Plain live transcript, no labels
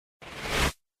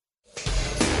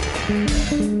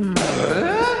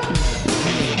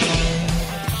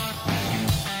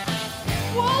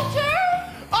Walter?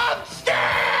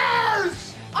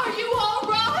 Upstairs! Are you all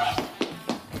right?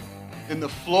 In the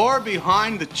floor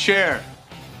behind the chair.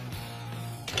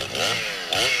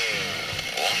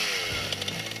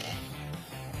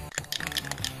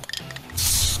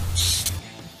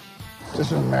 This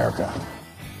is America.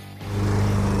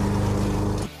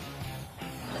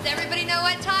 Does everybody know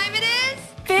what time it is?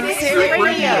 Fix It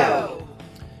Radio.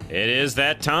 It is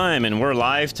that time, and we're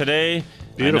live today.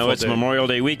 Beautiful I know it's day. Memorial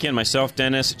Day weekend. Myself,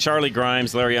 Dennis, Charlie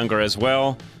Grimes, Larry Unger as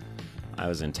well. I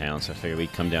was in town, so I figured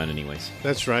we'd come down anyways.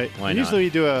 That's right. Why not? Usually we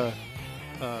do a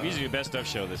We usually do a best of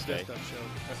show this day. best of show.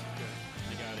 That's good.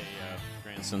 I got a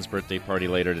grandson's birthday party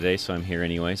later today, so I'm here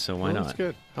anyway, so why Well, not? That's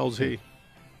good. How old's he?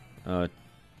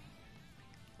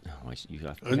 You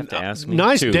have to ask me.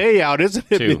 Nice Two. day out, isn't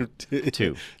it?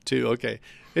 Two. Two. Okay.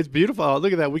 It's beautiful. Oh,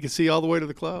 look at that. We can see all the way to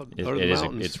the cloud. It- or the it is-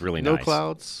 mountains. it's really no nice.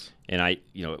 clouds And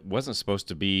it wasn't supposed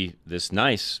to be this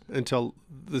nice, until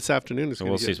this afternoon. It's so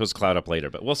gonna we'll see. get- It's supposed to cloud up later,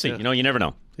 but we'll see. Yeah. You never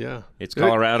know. Yeah. It's Good.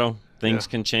 Colorado. Things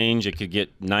Yeah. can change. It could get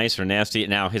nice or nasty.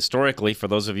 Now, historically, for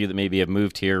those of you that maybe have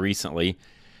moved here recently,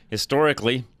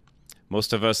 historically,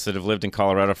 most of us that have lived in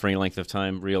Colorado for any length of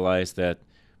time realize that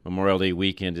Memorial Day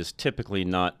weekend is typically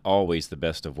not always the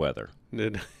best of weather.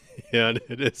 Yeah,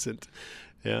 it isn't.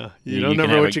 Yeah. You You don't can know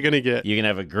have what you're going to get. You can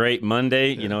have a great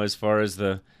Monday, as far as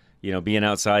the, being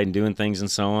outside and doing things and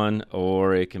so on,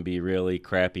 or it can be really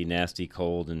crappy, nasty,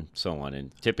 cold, and so on.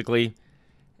 And typically,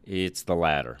 it's the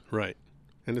latter. Right.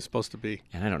 And it's supposed to be.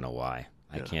 And I don't know why.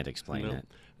 I can't explain No. it.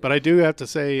 But I do have to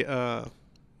say,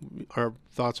 our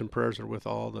thoughts and prayers are with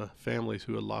all the families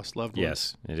who have lost loved ones.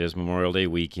 Yes, it is Memorial Day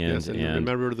weekend. Yes, and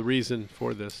remember the reason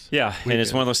for this. Yeah, and it's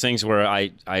weekend. one of those things where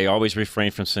I always refrain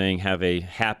from saying have a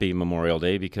happy Memorial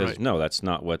Day because, Right. no, that's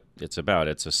not what it's about.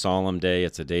 It's a solemn day.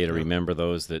 It's a day to remember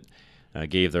those that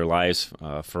gave their lives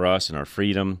for us and our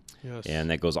freedom. Yes. And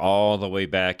that goes all the way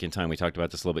back in time. We talked about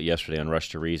this a little bit yesterday on Rush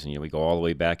to Reason. We go all the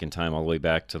way back in time, all the way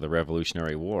back to the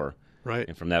Revolutionary War. Right.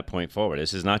 And from that point forward,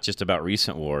 this is not just about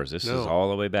recent wars. This No. is all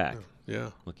the way back.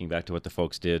 Yeah. Looking back to what the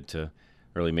folks did to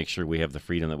really make sure we have the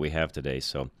freedom that we have today.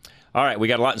 So, all right, we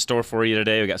got a lot in store for you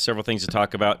today. We got several things to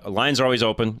talk about. Lines are always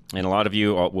open, and a lot of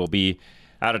you will be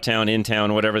out of town, in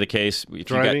town, whatever the case. If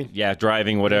Driving?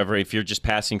 Driving, whatever. If you're just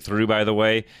passing through, by the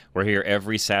way, we're here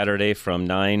every Saturday from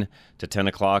 9 to 10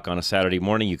 o'clock on a Saturday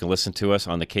morning. You can listen to us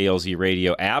on the KLZ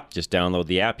Radio app. Just download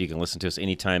the app. You can listen to us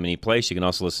anytime, any place. You can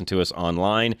also listen to us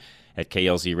online at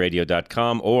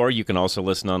klzradio.com, or you can also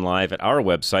listen on live at our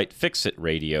website,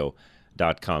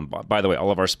 fixitradio.com. By the way,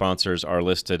 all of our sponsors are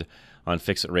listed on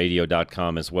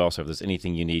fixitradio.com as well, so if there's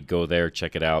anything you need, go there,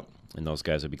 check it out, and those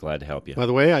guys would be glad to help you. By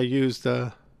the way, I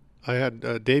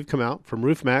had Dave come out from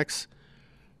Roof Max,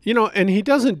 and he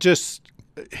does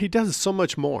so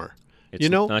much more. It's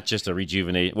not just a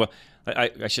rejuvenate. Well,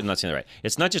 I should not say that right.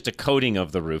 It's not just a coating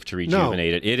of the roof to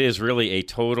rejuvenate it. It is really a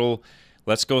total,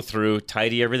 let's go through,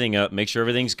 tidy everything up, make sure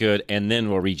everything's good, and then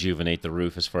we'll rejuvenate the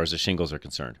roof as far as the shingles are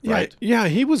concerned, right? Yeah,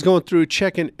 he was going through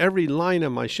checking every line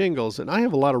of my shingles, and I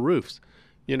have a lot of roofs,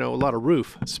 a lot of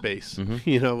roof space,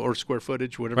 or square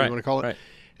footage, whatever Right, you want to call it. right.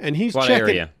 And he's A lot of checking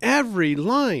area. every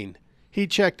line. He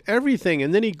checked everything,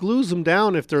 and then he glues them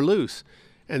down if they're loose.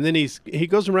 And then he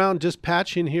goes around just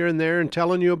patching here and there and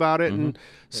telling you about it and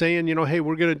saying, hey,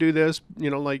 we're going to do this.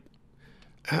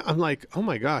 I'm like, oh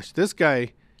my gosh, this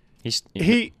guy. He's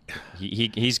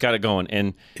got it going,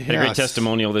 and had a great Yes.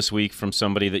 testimonial this week from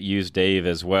somebody that used Dave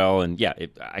as well. And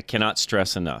I cannot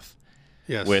stress enough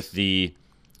Yes. with the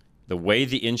way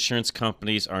the insurance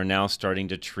companies are now starting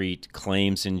to treat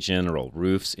claims in general,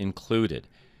 roofs included.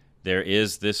 There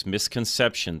is this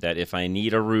misconception that if I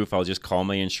need a roof, I'll just call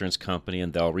my insurance company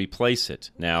and they'll replace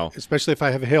it. Now, especially if I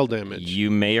have hail damage.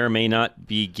 you may or may not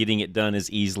be getting it done as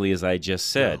easily as I just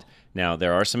said. Now,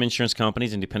 there are some insurance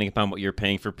companies, and depending upon what you're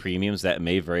paying for premiums, that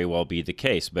may very well be the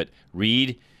case. But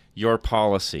read your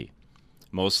policy.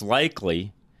 Most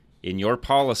likely, in your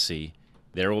policy,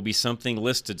 there will be something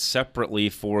listed separately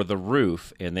for the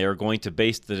roof, and they are going to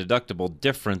base the deductible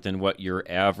different than what your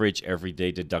average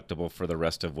everyday deductible for the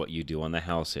rest of what you do on the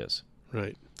house is.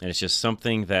 Right. And it's just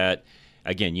something that,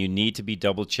 again, you need to be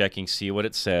double-checking, see what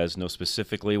it says, know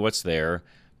specifically what's there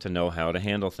to know how to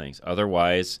handle things.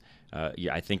 Otherwise,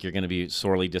 I think you're going to be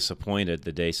sorely disappointed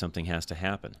the day something has to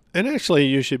happen. And actually,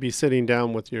 you should be sitting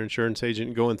down with your insurance agent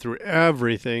and going through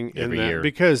everything Every in that year.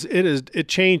 because it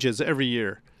changes every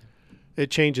year. It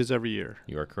changes every year.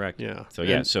 You are correct. Yeah.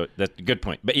 So, so that's a good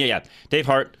point. But, Dave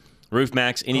Hart, Roof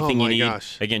Max, anything Oh, you my need.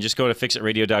 gosh. Again, just go to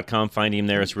fixitradio.com, find him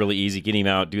there. It's really easy. Get him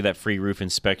out, do that free roof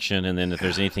inspection, and then if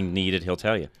there's anything needed, he'll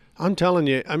tell you. I'm telling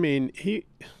you, I mean,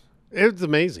 it's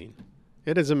amazing.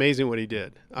 It is amazing what he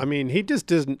did. I mean, he just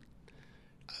doesn't.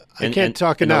 I can't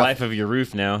talk and enough. The life of your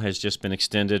roof now has just been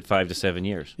extended 5 to 7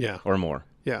 years. Yeah. Or more.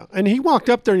 Yeah, and he walked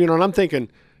up there, and I'm thinking,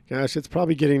 gosh, it's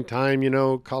probably getting time,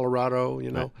 Colorado,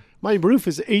 Right. My roof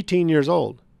is 18 years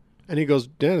old. And he goes,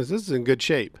 Dennis, this is in good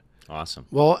shape. Awesome.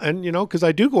 Well, and, because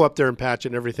I do go up there and patch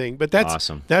and everything, but that's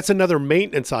Awesome. That's another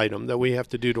maintenance item that we have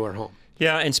to do to our home.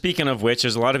 Yeah, and speaking of which,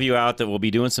 there's a lot of you out that will be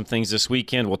doing some things this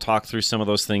weekend. We'll talk through some of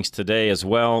those things today as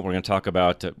well. We're going to talk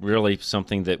about really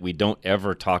something that we don't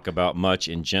ever talk about much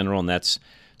in general, and that's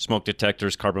smoke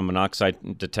detectors, carbon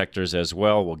monoxide detectors as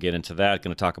well. We'll get into that.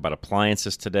 Going to talk about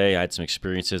appliances today. I had some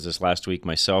experiences this last week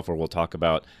myself where we'll talk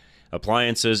about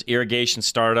appliances, irrigation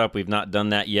startup. We've not done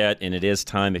that yet, and it is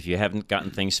time if you haven't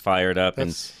gotten things fired up.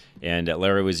 And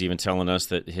Larry was even telling us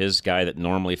that his guy that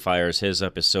normally fires his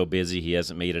up is so busy he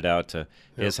hasn't made it out to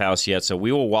his house yet. So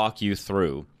we will walk you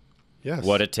through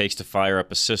what it takes to fire up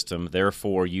a system.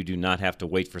 Therefore, you do not have to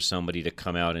wait for somebody to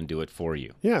come out and do it for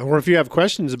you. Yeah, or if you have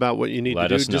questions about what you need Let to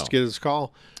do, us just know. give us a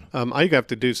call. I have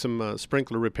to do some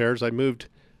sprinkler repairs. I moved.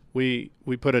 We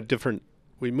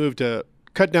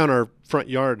cut down our front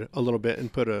yard a little bit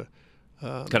and put a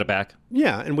Cut it back.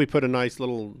 Yeah, and we put a nice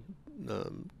little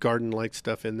garden-like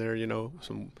stuff in there,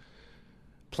 some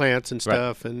plants and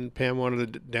stuff. Right. And Pam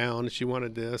wanted it down. She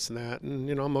wanted this and that. And,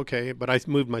 I'm okay. But I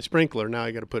moved my sprinkler. Now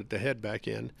I got to put the head back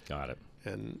in. Got it.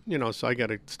 And, so I got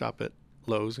to stop at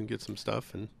Lowe's and get some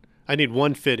stuff. And I need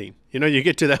one fitting. You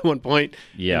get to that one point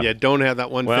and you don't have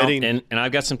that one fitting. And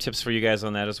I've got some tips for you guys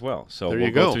on that as well. So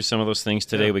we'll go through some of those things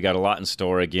today. Yeah. We got a lot in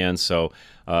store again. So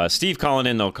Steve calling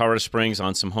in, though, Colorado Springs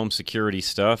on some home security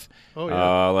stuff. Oh,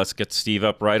 yeah. Let's get Steve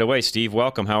up right away. Steve,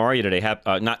 welcome. How are you today?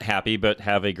 Not happy, but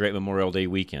have a great Memorial Day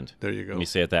weekend. There you go. Let me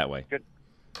say it that way.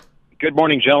 Good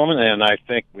morning, gentlemen. And I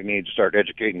think we need to start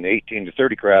educating the 18 to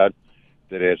 30 crowd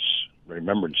that it's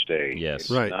Remembrance Day. Yes.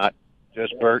 It's right. Not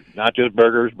just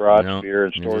burgers, brats, beer,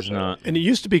 and stores. And it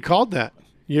used to be called that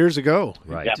years ago.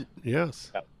 Right. Yep.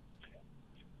 Yes. Yep.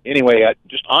 Anyway,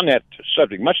 just on that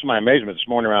subject, much to my amazement this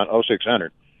morning around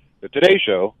 0600, the Today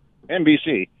Show,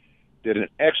 NBC, did an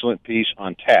excellent piece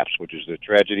on TAPS, which is the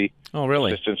Tragedy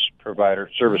Assistance Provider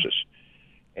Services.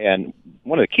 And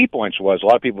one of the key points was a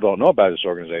lot of people don't know about this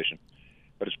organization,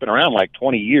 but it's been around like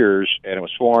 20 years, and it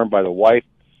was formed by the wife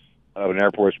of an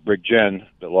Air Force Brig Gen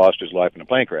that lost his life in a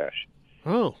plane crash.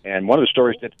 Oh. And one of the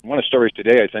stories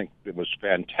today, I think, that was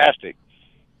fantastic.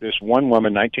 This one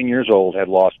woman, 19 years old, had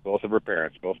lost both of her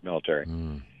parents, both military.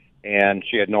 And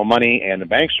she had no money, and the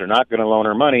banks are not going to loan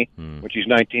her money when she's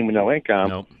 19 with no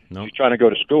income. Nope. She's trying to go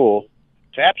to school.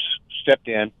 TAPS stepped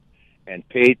in and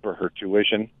paid for her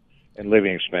tuition and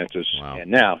living expenses, and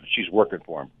now she's working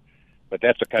for them. But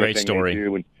that's the kind of thing story. they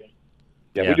do. And,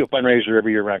 we do a fundraiser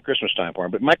every year around Christmas time for them.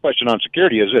 But my question on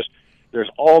security is this. There's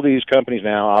all these companies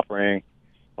now offering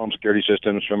home security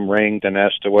systems from Ring to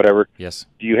Nest to whatever. Yes.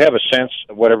 Do you have a sense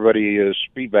of what everybody is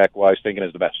feedback-wise thinking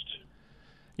is the best?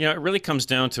 It really comes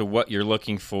down to what you're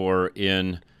looking for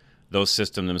in those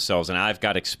systems themselves. And I've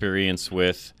got experience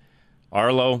with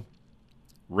Arlo,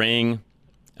 Ring,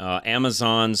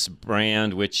 Amazon's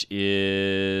brand, which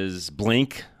is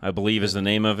Blink, I believe is the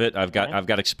name of it. I've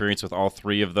got experience with all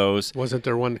three of those. Wasn't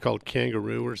there one called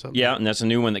Kangaroo or something? Yeah, and that's a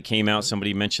new one that came out.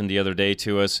 Somebody mentioned the other day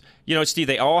to us. Steve,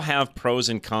 they all have pros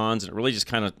and cons, and it really just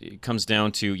kind of comes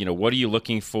down to, what are you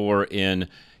looking for in,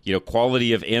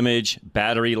 quality of image,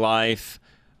 battery life,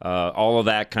 all of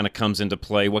that kind of comes into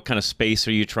play. What kind of space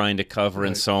are you trying to cover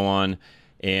and so on.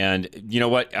 And you know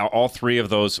what? All three of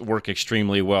those work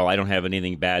extremely well. I don't have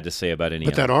anything bad to say about any of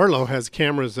them. But that Arlo has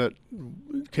cameras that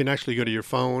can actually go to your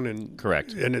phone and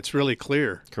correct, and it's really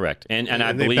clear. Correct, and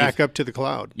I believe they back up to the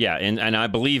cloud. Yeah, and I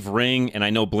believe Ring and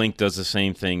I know Blink does the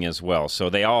same thing as well.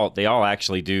 So they all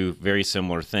actually do very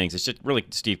similar things. It's just really,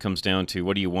 Steve, comes down to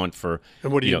what do you want for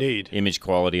and what do you need, image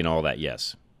quality and all that.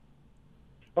 Yes.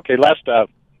 Okay, last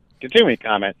continuing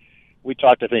comment. We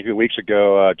talked, I think, a few weeks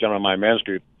ago. A gentleman in my men's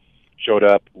group showed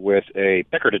up with a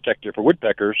pecker detector for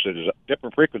woodpeckers that is a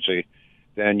different frequency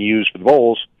than used for the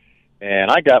voles.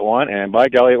 And I got one, and by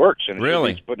golly, it works. And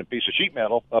really? It's putting a piece of sheet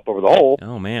metal up over the hole.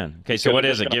 Oh, man. Okay, so what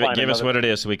is it? Give us what it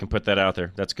is so we can put that out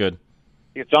there. That's good.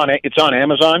 It's on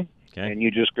Amazon, okay. And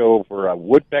you just go for a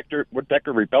woodpecker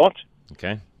repellent.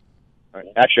 Okay.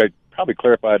 Actually, I'd probably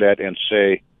clarify that and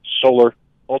say solar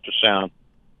ultrasound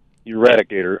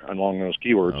eradicator along those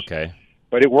keywords. Okay.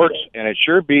 But it works, and it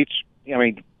sure beats,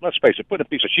 let's face it, put a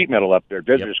piece of sheet metal up there,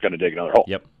 they're just going to dig another hole.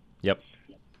 Yep.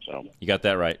 So you got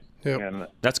that right. Yep. And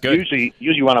that's good. Usually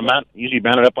you want to mount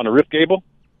it up on a roof gable.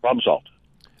 Problem solved.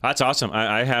 That's awesome.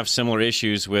 I have similar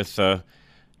issues with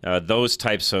those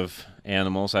types of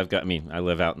animals. I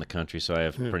live out in the country, so I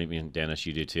have Dennis,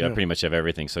 you do too. I pretty much have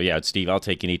everything. So yeah, Steve, I'll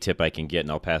take any tip I can get,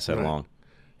 and I'll pass that along.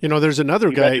 There's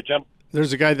another guy.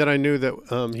 There's a guy that I knew that.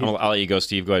 I'll let you go,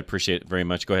 Steve. Go ahead. Appreciate it very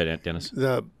much. Go ahead, Dennis.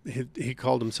 He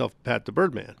called himself Pat the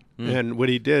Birdman, and what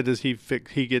he did is he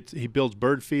builds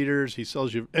bird feeders. He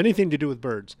sells you anything to do with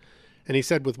birds. And he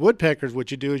said with woodpeckers, what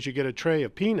you do is you get a tray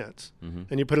of peanuts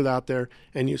and you put it out there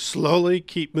and you slowly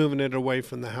keep moving it away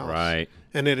from the house. Right.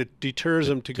 And it deters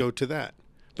them to go to that.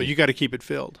 But you got to keep it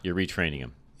filled. You're retraining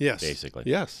them. Yes. Basically.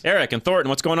 Yes. Eric and Thornton,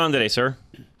 what's going on today, sir?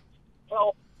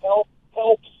 Help.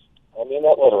 I mean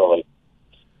that literally.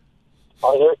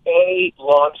 Are there any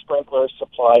lawn sprinkler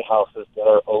supply houses that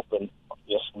are open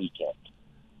this weekend?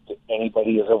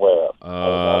 Anybody is aware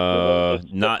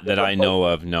of? Not that I know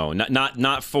of. No,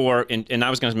 not for. And I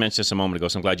was going to mention this a moment ago,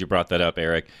 so I'm glad you brought that up,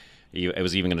 Eric. I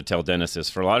was even going to tell Dennis this.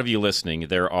 For a lot of you listening,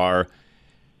 there are.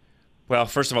 Well,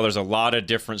 first of all, there's a lot of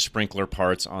different sprinkler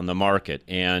parts on the market,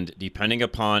 and depending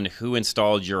upon who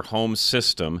installed your home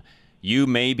system, you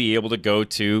may be able to go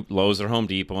to Lowe's or Home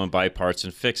Depot and buy parts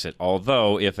and fix it.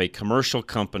 Although, if a commercial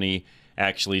company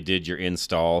actually did your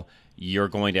install, you're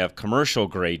going to have commercial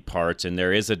grade parts, and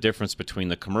there is a difference between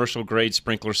the commercial grade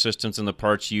sprinkler systems and the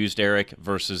parts used, Eric,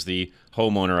 versus the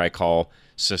homeowner, I call,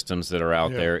 systems that are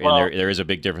out there. And there is a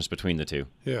big difference between the two.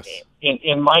 Yes.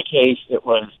 In my case, it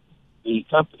was the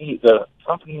company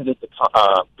that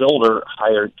the builder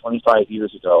hired 25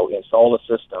 years ago installed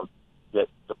a system that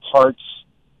the parts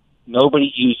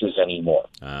nobody uses anymore.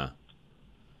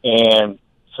 And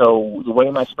so the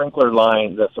way my sprinkler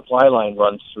line, the supply line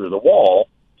runs through the wall,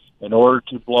 in order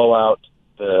to blow out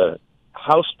the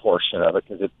house portion of it,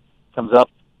 because it comes up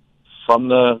from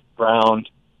the ground,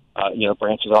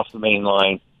 branches off the main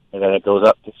line, and then it goes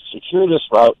up to secure this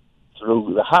route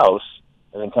through the house,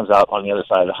 and then comes out on the other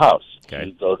side of the house. Okay.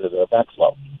 You go to the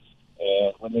backflow.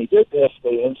 And when they did this,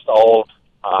 they installed,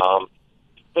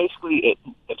 basically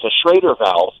it's a Schrader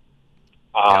valve,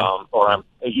 it's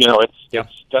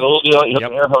got a little deal, you hook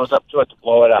an air hose up to it to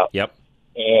blow it out. Yep.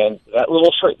 And that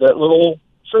little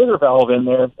Schrader valve in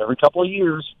there every couple of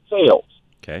years fails.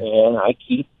 Okay. And I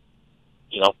keep,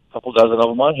 a couple dozen of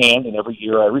them on hand, and every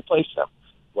year I replace them.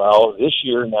 Well, this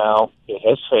year now it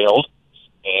has failed,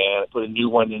 and I put a new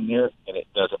one in there, and it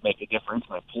doesn't make a difference.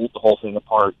 And I pulled the whole thing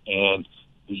apart, and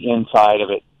the inside of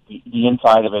it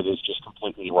is just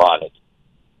completely rotted.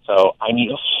 So I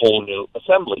need a whole new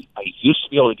assembly. I used to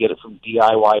be able to get it from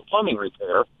DIY Plumbing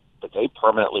Repair, but they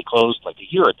permanently closed like a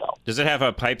year ago. Does it have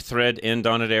a pipe thread end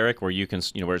on it, Eric, where you can,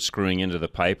 where it's screwing into the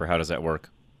pipe, or how does that work?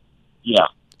 Yeah.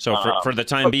 So for the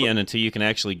time being, until you can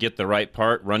actually get the right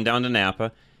part, run down to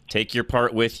Napa, take your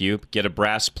part with you, get a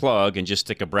brass plug, and just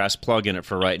stick a brass plug in it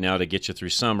for right now to get you through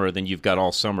summer. Then you've got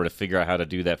all summer to figure out how to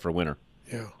do that for winter.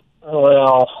 Yeah.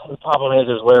 Well, the problem is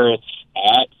where it's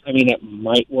at. I mean, it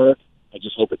might work. I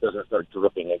just hope it doesn't start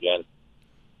dripping again.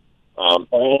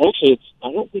 Actually,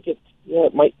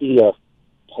 it might be a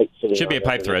pipe fitting. Should be a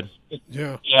pipe thread.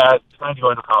 Yeah. Yeah, it's trying to go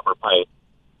into copper pipe.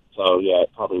 So, yeah, it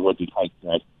probably would be pipe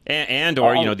thread.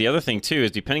 Or the other thing, too,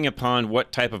 is depending upon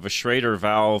what type of a Schrader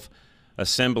valve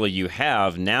assembly you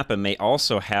have, Napa may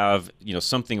also have,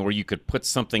 something where you could put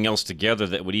something else together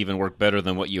that would even work better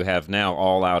than what you have now,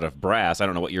 all out of brass. I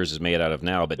don't know what yours is made out of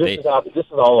now, but this is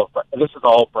all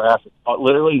brass.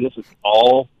 Literally, this is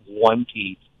all one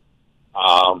piece,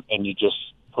 and you just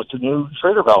put the new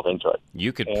Schrader valve into it.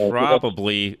 You could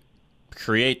probably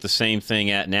create the same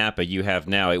thing at Napa you have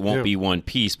now. It won't be one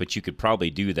piece, but you could probably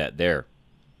do that there.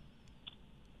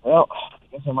 Well, I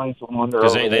guess I might wonder.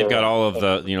 Because they've got all of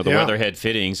the the weatherhead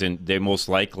fittings, and they most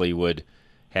likely would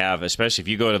have, especially if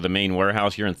you go to the main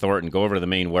warehouse. You're in Thornton. Go over to the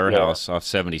main warehouse off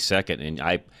 72nd,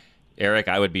 and Eric,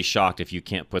 I would be shocked if you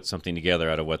can't put something together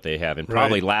out of what they have, and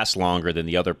probably last longer than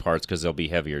the other parts because they'll be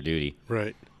heavier duty.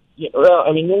 Right. Yeah. Well,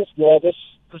 I mean, this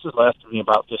has lasted me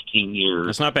about 15 years.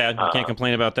 That's not bad. You can't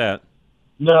complain about that.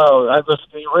 No,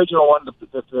 the original one that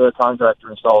the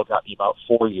contractor installed got me about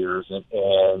 4 years,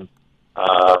 and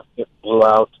it blew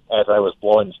out as I was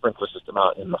blowing the sprinkler system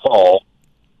out in the fall,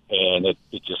 and it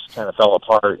just kind of fell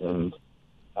apart, and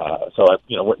so I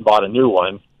went and bought a new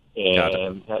one,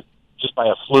 and just by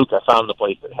a fluke I found the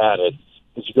place that had it.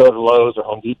 Because you go to Lowe's or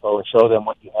Home Depot and show them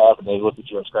what you have, and they look at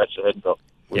you and scratch their head and go,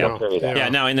 "We don't carry that." Yeah.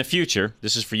 Now in the future,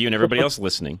 this is for you and everybody else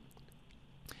listening.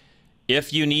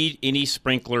 If you need any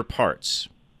sprinkler parts,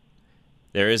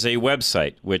 there is a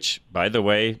website, which, by the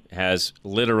way, has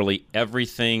literally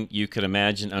everything you could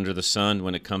imagine under the sun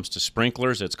when it comes to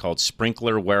sprinklers. It's called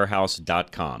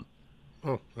sprinklerwarehouse.com.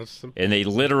 Oh, that's simple. And they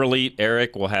literally,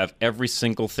 Eric, will have every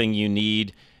single thing you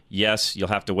need. Yes, you'll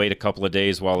have to wait a couple of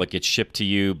days while it gets shipped to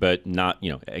you, but not,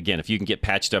 again, if you can get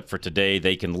patched up for today,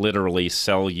 they can literally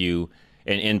sell you.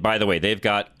 And by the way, they've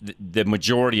got the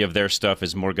majority of their stuff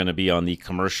is more going to be on the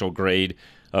commercial grade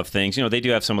of things. They do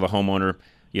have some of the homeowner,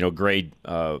 grade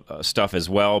stuff as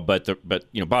well. But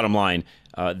bottom line,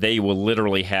 they will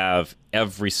literally have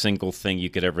every single thing you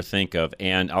could ever think of.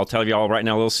 And I'll tell you all right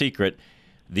now a little secret.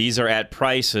 These are at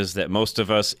prices that most of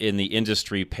us in the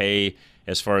industry pay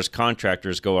as far as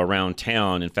contractors go around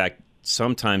town. In fact,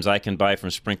 sometimes I can buy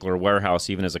from Sprinkler Warehouse,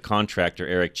 even as a contractor,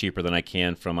 Eric, cheaper than I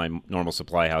can from my normal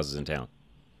supply houses in town.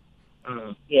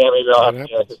 Yeah, maybe I'll have to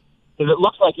check it. Because it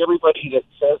looks like everybody that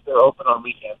says they're open on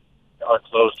weekends are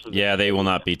closed. Yeah, they will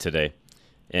not be today.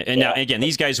 And now, again,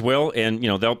 these guys will, and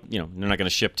they're not going to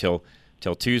ship till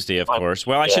Tuesday, of course.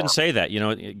 Well, I shouldn't say that.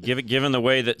 Given the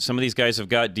way that some of these guys have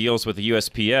got deals with the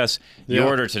USPS, you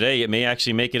order today, it may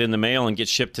actually make it in the mail and get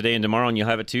shipped today and tomorrow, and you'll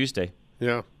have it Tuesday.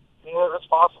 Yeah. Yeah, that's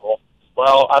possible.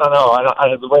 Well, I don't know.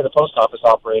 I the way the post office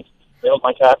operates, mailed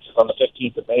my taxes on the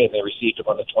 15th of May, and they received them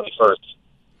on the 21st.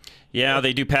 Yeah,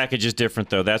 they do packages different,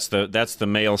 though. That's the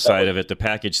mail side of it. The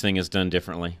package thing is done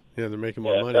differently. Yeah, they're making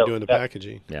more money doing the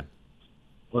packaging. Yeah.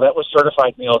 Well, that was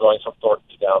certified mail going from Thornton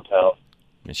to downtown.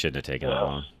 It shouldn't have taken that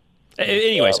long.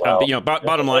 Anyways,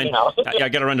 bottom line, I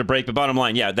got to run to break, but bottom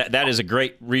line, that is a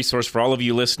great resource for all of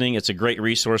you listening. It's a great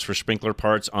resource for sprinkler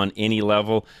parts on any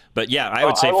level. But, I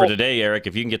would say for today, Eric,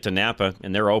 if you can get to Napa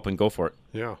and they're open, go for it.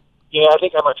 Yeah. Yeah, I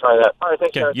think I might try that. All right,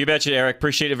 thanks, Eric. You betcha, Eric.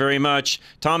 Appreciate it very much.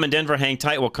 Tom in Denver, hang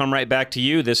tight. We'll come right back to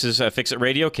you. This is Fix It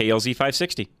Radio, KLZ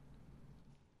 560.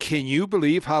 Can you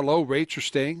believe how low rates are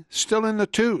staying? Still in the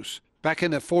twos. Back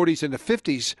in the 40s and the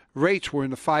 50s, rates were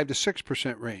in the 5 to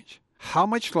 6% range. How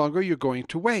much longer are you going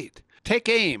to wait? Take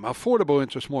AIM, Affordable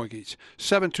Interest Mortgage,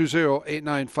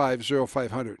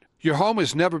 720-895-0500. Your home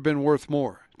has never been worth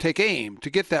more. Take AIM to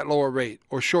get that lower rate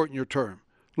or shorten your term.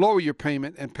 Lower your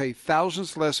payment and pay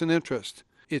thousands less in interest.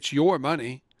 It's your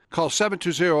money. Call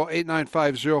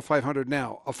 720-895-0500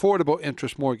 now. Affordable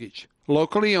Interest Mortgage.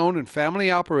 Locally owned and family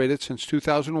operated since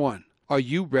 2001. Are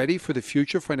you ready for the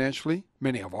future financially?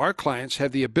 Many of our clients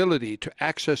have the ability to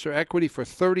access their equity for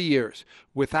 30 years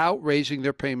without raising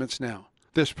their payments now.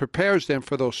 This prepares them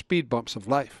for those speed bumps of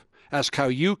life. Ask how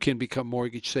you can become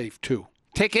mortgage safe too.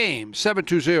 Take AIM,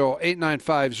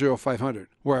 720-895-0500,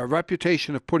 where a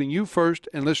reputation of putting you first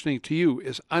and listening to you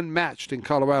is unmatched in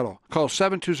Colorado. Call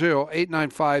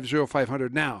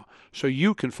 720-895-0500 now so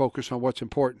you can focus on what's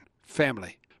important,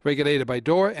 family. Regulated by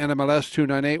DORA, NMLS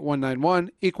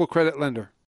 298191, Equal Credit Lender.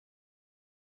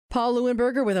 Paul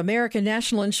Leuenberger with American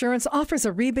National Insurance offers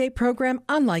a rebate program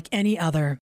unlike any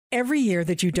other. Every year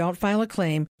that you don't file a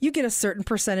claim, you get a certain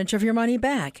percentage of your money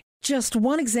back. Just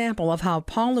one example of how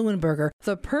Paul Leuenberger,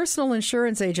 the personal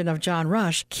insurance agent of John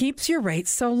Rush, keeps your rates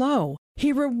so low.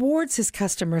 He rewards his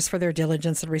customers for their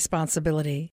diligence and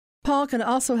responsibility. Paul can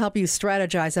also help you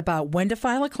strategize about when to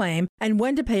file a claim and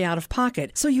when to pay out of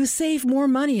pocket so you save more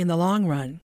money in the long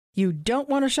run. You don't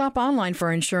want to shop online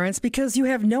for insurance because you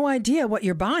have no idea what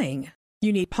you're buying.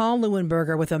 You need Paul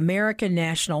Leuenberger with American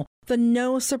National, the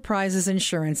no surprises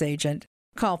insurance agent.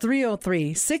 Call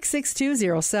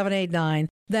 303-662-0789.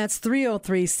 That's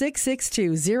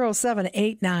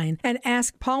 303-662-0789. And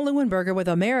ask Paul Leuenberger with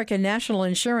American National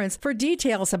Insurance for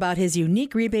details about his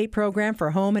unique rebate program for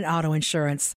home and auto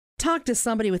insurance. Talk to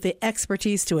somebody with the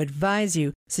expertise to advise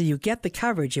you so you get the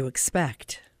coverage you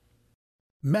expect.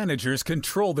 Managers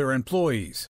control their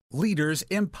employees. Leaders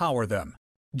empower them.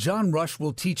 John Rush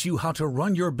will teach you how to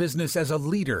run your business as a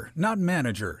leader, not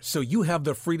manager, so you have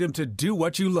the freedom to do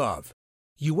what you love.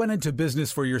 You went into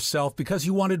business for yourself because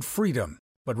you wanted freedom.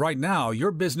 But right now, your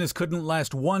business couldn't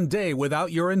last one day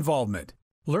without your involvement.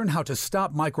 Learn how to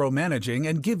stop micromanaging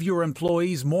and give your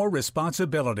employees more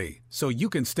responsibility so you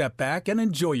can step back and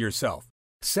enjoy yourself.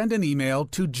 Send an email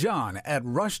to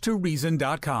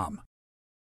john@rushtoreason.com.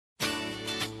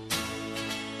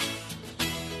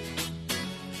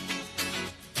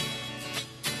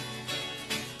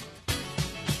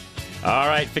 All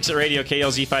right, Fix It Radio,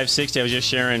 KLZ 560. I was just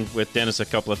sharing with Dennis a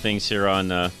couple of things here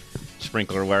on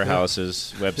Sprinkler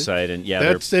Warehouse's website, and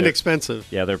that's inexpensive.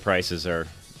 Their prices are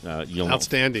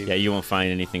outstanding. You won't find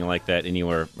anything like that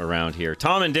anywhere around here.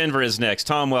 Tom in Denver is next.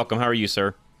 Tom, welcome. How are you,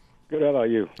 sir? Good. How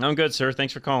about you? I'm good, sir.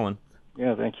 Thanks for calling.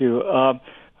 Yeah, thank you.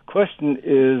 Question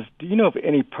is, do you know of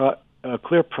any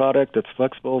clear product that's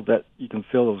flexible that you can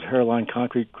fill those hairline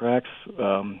concrete cracks?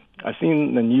 I've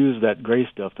seen them use that gray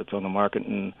stuff that's on the market,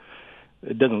 and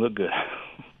it doesn't look good.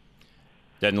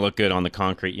 Doesn't look good on the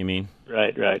concrete, you mean?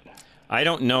 Right. I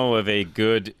don't know of a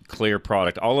good clear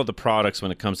product. All of the products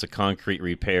when it comes to concrete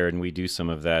repair, and we do some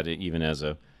of that even as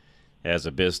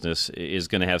a business, is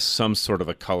going to have some sort of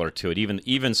a color to it.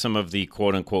 Even some of the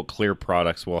quote unquote clear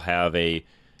products will have a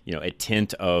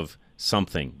tint of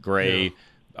something, gray,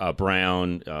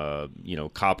 brown,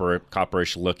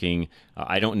 copperish looking.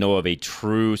 I don't know of a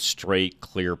true straight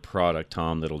clear product,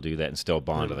 Tom, that'll do that and still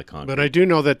bond to the concrete. But I do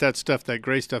know that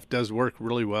gray stuff does work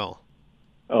really well.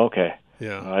 Okay.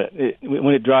 Yeah.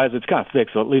 When it dries, it's kind of thick,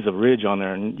 so it leaves a ridge on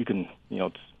there, and you can,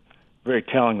 it's very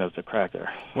telling there's a crack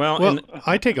there. Well,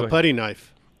 I take a putty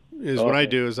knife. What I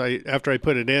do is after I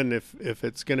put it in, if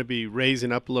it's going to be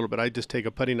raising up a little bit, I just take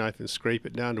a putty knife and scrape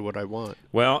it down to what I want.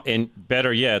 Well, and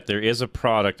better yet, there is a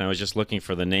product, and I was just looking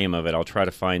for the name of it. I'll try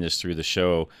to find this through the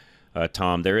show,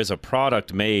 Tom. There is a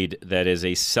product made that is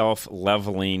a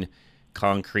self-leveling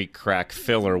concrete crack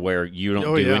filler where you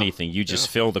don't do anything. You just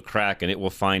fill the crack and it will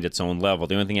find its own level.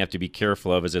 The only thing you have to be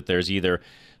careful of is that there's either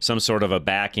some sort of a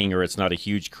backing or it's not a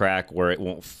huge crack where it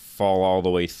won't fall all the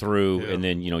way through and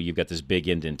then you've got this big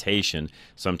indentation.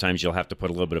 Sometimes you'll have to put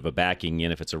a little bit of a backing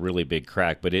in if it's a really big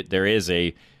crack, but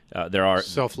there are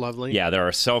self-leveling. Yeah, there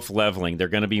are self-leveling. They're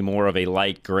going to be more of a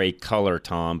light gray color,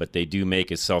 Tom, but they do make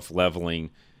a self-leveling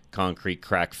concrete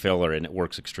crack filler and it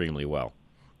works extremely well.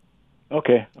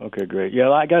 Okay, great.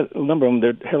 Yeah, I got a number of them.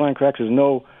 They're hairline cracks. There's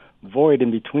no void in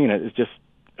between it. It's just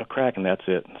a crack, and that's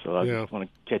it. So I just want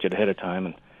to catch it ahead of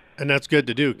time. And that's good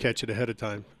to do, catch it ahead of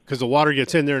time. Because the water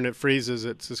gets in there and it freezes,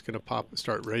 it's just going to pop and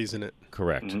start raising it.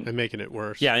 Correct. And making it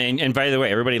worse. Yeah, and by the way,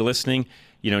 everybody listening,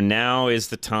 now is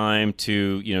the time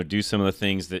to, do some of the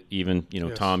things that even,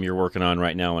 Tom, you're working on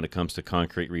right now when it comes to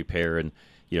concrete repair and,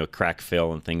 crack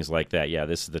fill and things like that. Yeah,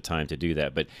 this is the time to do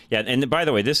that. But, yeah, and by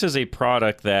the way, this is a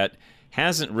product that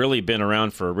hasn't really been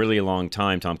around for a really long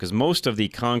time, Tom, because most of the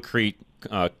concrete,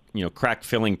 crack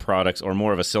filling products are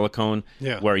more of a silicone,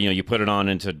 where you put it on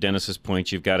into Dennis's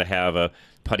point. You've got to have a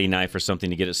putty knife or something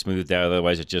to get it smoothed out.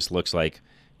 Otherwise, it just looks like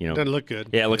doesn't look good.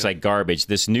 Yeah, it looks like garbage.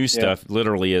 This new stuff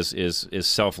literally is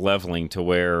self-leveling to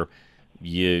where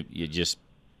you just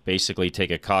basically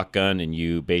take a caulk gun and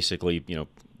you basically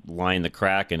line the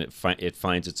crack and it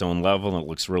finds its own level and it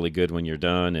looks really good when you're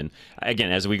done. And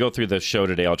again, as we go through the show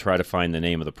today, I'll try to find the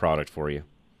name of the product for you.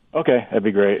 Okay, that'd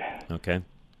be great. Okay.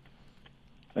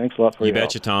 Thanks a lot for your help. You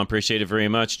betcha, Tom. Appreciate it very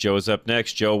much. Joe's up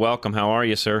next. Joe, welcome. How are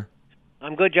you, sir?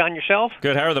 I'm good, John. Yourself?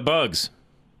 Good. How are the bugs?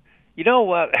 They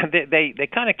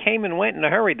kind of came and went in a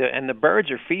hurry, and the birds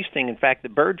are feasting. In fact, the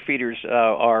bird feeders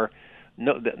are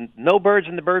no birds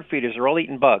in the bird feeders. They're all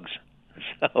eating bugs.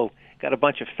 So got a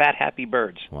bunch of fat, happy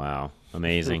birds. Wow,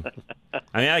 amazing.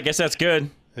 I guess that's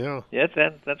good. Yeah,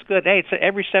 that's good. Hey, it's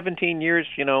every 17 years.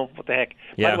 What the heck?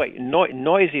 Yeah. By the way,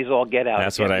 noisy as all get out.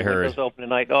 That's what I heard. Windows open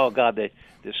tonight. Oh God, the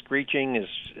screeching is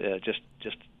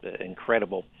just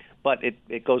incredible. But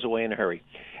it goes away in a hurry.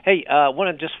 Hey, I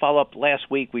want to just follow up. Last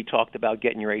week we talked about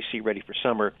getting your AC ready for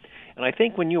summer, and I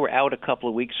think when you were out a couple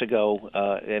of weeks ago,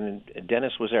 and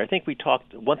Dennis was there, I think we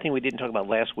talked. One thing we didn't talk about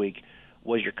last week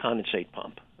was your condensate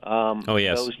pump. Oh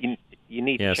yes. You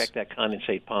need to check that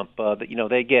condensate pump.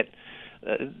 They get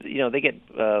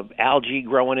algae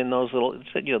growing in those little.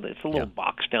 It's a little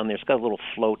box down there. It's got a little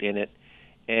float in it,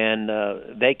 and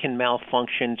they can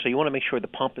malfunction. So you want to make sure the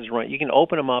pump is running. You can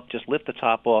open them up, just lift the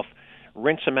top off,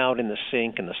 rinse them out in the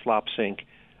sink, in the slop sink,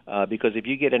 because if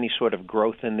you get any sort of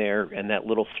growth in there and that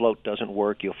little float doesn't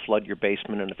work, you'll flood your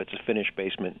basement, and if it's a finished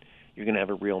basement, you're going to have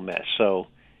a real mess. So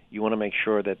you want to make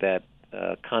sure that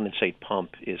condensate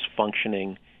pump is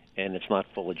functioning and it's not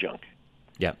full of junk.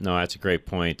 Yeah, no, that's a great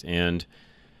point. And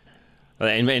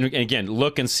again,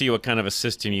 look and see what kind of a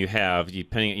system you have.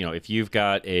 Depending, if you've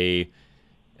got a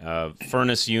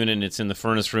furnace unit and it's in the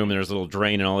furnace room and there's a little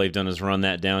drain and all they've done is run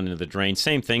that down into the drain.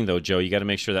 Same thing though, Joe. You got to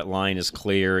make sure that line is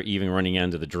clear, even running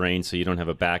into the drain, so you don't have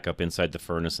a backup inside the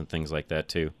furnace and things like that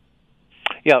too.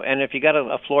 Yeah, and if you got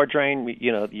a floor drain,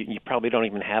 you probably don't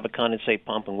even have a condensate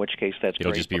pump, in which case that's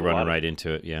It'll great. just be running right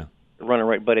into it, yeah. Running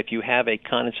right, but if you have a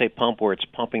condensate pump where it's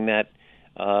pumping that,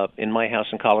 in my house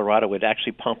in Colorado, it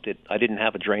actually pumped it. I didn't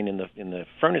have a drain in the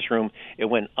furnace room. It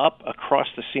went up across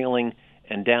the ceiling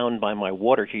and down by my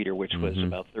water heater, which was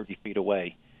about 30 feet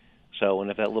away. So, and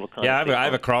if that little condensate I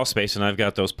have a crawl space, and I've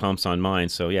got those pumps on mine.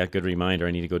 So, yeah, good reminder.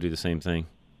 I need to go do the same thing.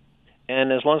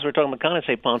 And as long as we're talking about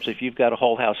condensate pumps, if you've got a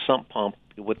whole house sump pump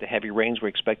with the heavy rains we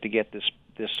expect to get this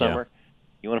summer,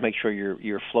 you want to make sure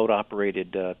your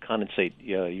float-operated condensate,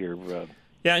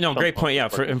 Yeah, no, great point. Yeah,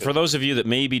 for those of you that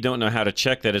maybe don't know how to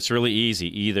check that, it's really easy.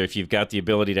 Either if you've got the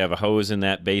ability to have a hose in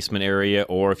that basement area,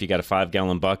 or if you got a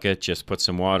 5-gallon bucket, just put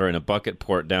some water in a bucket,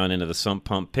 pour it down into the sump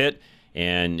pump pit,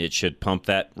 and it should pump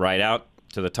that right out.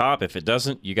 to the top. If it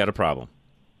doesn't, you got a problem.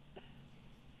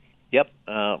 Yep,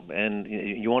 and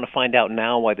you want to find out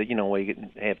now why you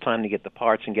have time to get the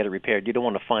parts and get it repaired. You don't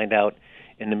want to find out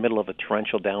in the middle of a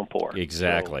torrential downpour.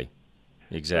 Exactly.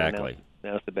 So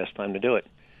now's the best time to do it.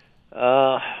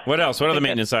 What else? What other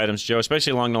maintenance items, Joe?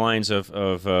 Especially along the lines of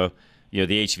the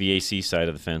HVAC side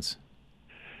of the fence.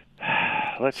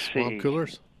 Let's see. Swamp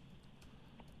coolers.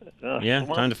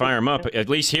 Time to fire them up. At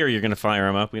least here you're going to fire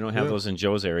them up. We don't have those in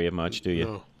Joe's area much, do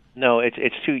you? No, it's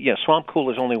too. Yeah, swamp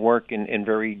coolers only work in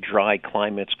very dry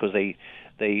climates because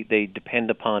they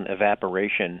depend upon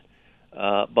evaporation.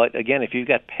 But again, if you've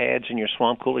got pads in your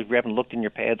swamp cooler, if you haven't looked in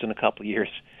your pads in a couple of years,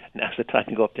 now's the time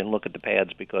to go up there and look at the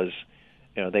pads because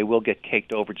they will get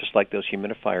caked over just like those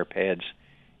humidifier pads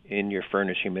in your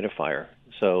furnace humidifier.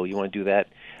 So you want to do that.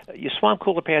 Your swamp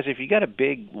cooler pads, if you got a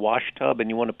big wash tub and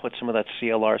you want to put some of that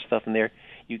CLR stuff in there,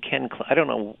 you can. I don't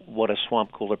know what a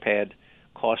swamp cooler pad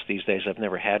costs these days. I've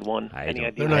never had one. Any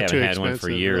idea? I haven't had one for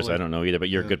years. Really. I don't know either. But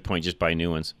you're a good point. Just buy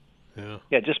new ones.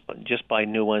 Yeah, just buy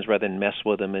new ones rather than mess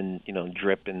with them and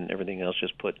drip and everything else.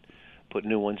 Just put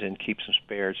new ones in. Keep some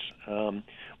spares.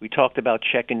 We talked about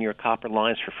checking your copper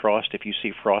lines for frost. If you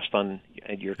see frost on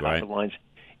your copper lines,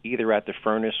 either at the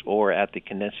furnace or at the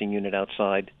condensing unit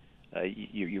outside,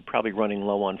 you're probably running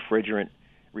low on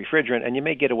refrigerant, and you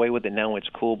may get away with it now when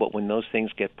it's cool. But when those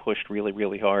things get pushed really,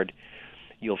 really hard,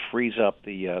 you'll freeze up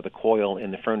the coil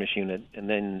in the furnace unit, and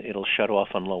then it'll shut off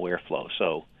on low airflow.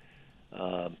 So.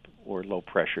 Or low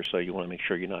pressure, so you want to make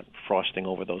sure you're not frosting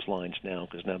over those lines now,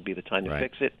 because now would be the time to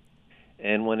fix it.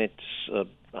 And when it's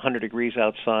 100 degrees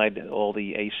outside, all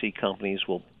the AC companies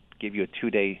will give you a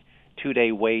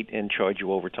two-day wait and charge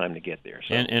you overtime to get there.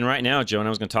 So. And right now, Joe, and I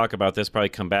was going to talk about this, probably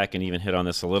come back and even hit on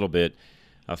this a little bit,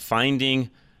 finding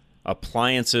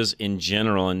appliances in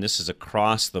general, and this is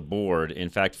across the board. In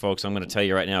fact, folks, I'm going to tell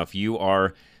you right now, if you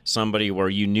are somebody where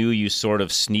you knew you sort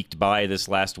of sneaked by this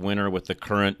last winter with the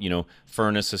current,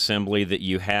 furnace assembly that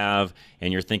you have,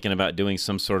 and you're thinking about doing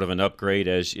some sort of an upgrade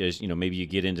as maybe you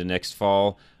get into next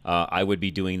fall, I would be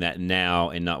doing that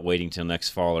now and not waiting till next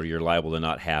fall, or you're liable to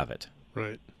not have it.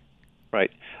 Right.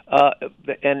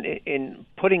 And in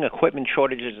putting equipment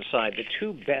shortages aside, the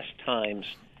two best times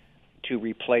to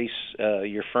replace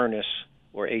your furnace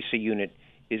or AC unit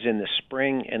is in the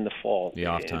spring and the fall. The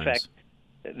off times. In fact,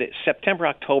 September,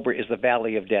 October is the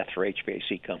valley of death for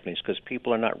HVAC companies because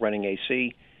people are not running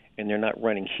AC and they're not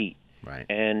running heat. Right.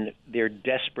 And they're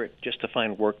desperate just to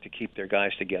find work to keep their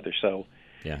guys together. So,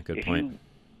 good point.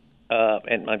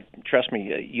 Trust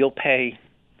me, you'll pay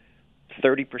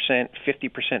 30%,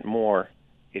 50% more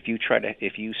if you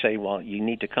say, well, you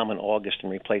need to come in August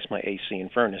and replace my AC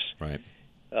and furnace. Right.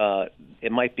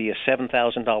 It might be a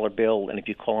 $7,000 bill, and if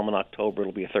you call them in October,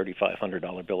 it'll be a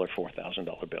 $3,500 bill or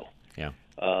 $4,000 bill. Yeah.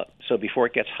 So before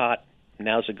it gets hot,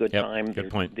 now's a good time. Good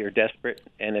point. They're desperate,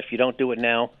 and if you don't do it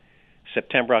now,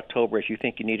 September, October, if you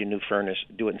think you need a new furnace,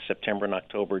 do it in September and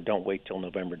October. Don't wait till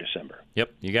November, December.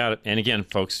 Yep, you got it. And again,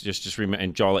 folks, just remember,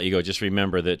 and Joe, I'll let you go. Just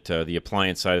remember that the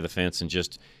appliance side of the fence, and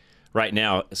just right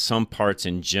now, some parts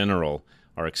in general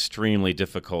are extremely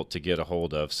difficult to get a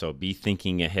hold of. So be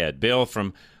thinking ahead. Bill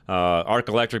from Arc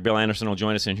Electric, Bill Anderson will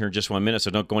join us in here in just 1 minute,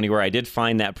 so don't go anywhere. I did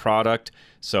find that product.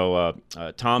 So,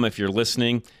 Tom, if you're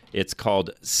listening, it's called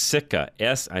Sika.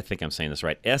 I think I'm saying this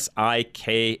right.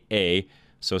 Sika.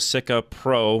 So Sika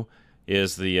Pro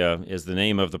is the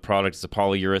name of the product. It's a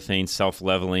polyurethane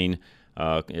self-leveling.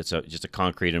 It's just a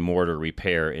concrete and mortar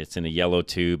repair. It's in a yellow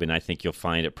tube, and I think you'll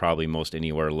find it probably most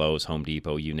anywhere, Lowe's, Home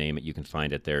Depot, you name it, you can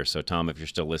find it there. So, Tom, if you're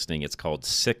still listening, it's called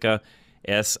Sika,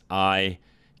 Sika.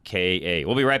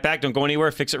 We'll be right back. Don't go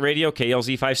anywhere. Fix It Radio,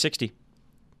 KLZ 560.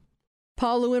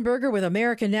 Paul Leuenberger with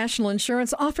American National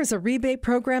Insurance offers a rebate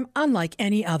program unlike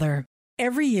any other.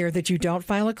 Every year that you don't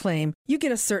file a claim, you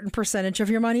get a certain percentage of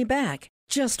your money back.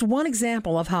 Just one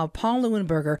example of how Paul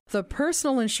Leuenberger, the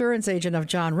personal insurance agent of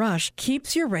John Rush,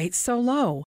 keeps your rates so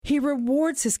low. He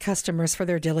rewards his customers for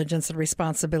their diligence and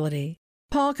responsibility.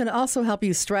 Paul can also help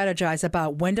you strategize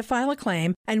about when to file a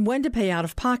claim and when to pay out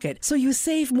of pocket so you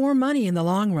save more money in the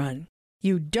long run.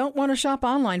 You don't want to shop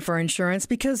online for insurance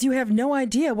because you have no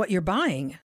idea what you're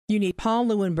buying. You need Paul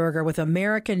Leuenberger with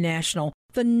American National,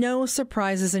 the no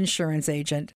surprises insurance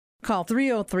agent. Call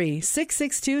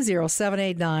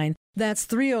 303-662-0789. That's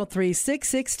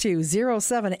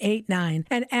 303-662-0789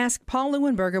 and ask Paul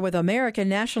Leuenberger with American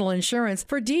National Insurance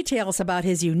for details about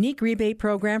his unique rebate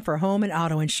program for home and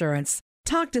auto insurance.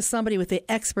 Talk to somebody with the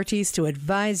expertise to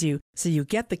advise you so you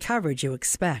get the coverage you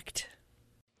expect.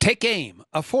 Take AIM.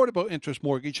 Affordable Interest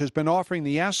Mortgage has been offering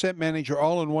the Asset Manager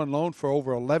all-in-one loan for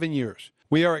over 11 years.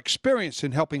 We are experienced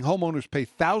in helping homeowners pay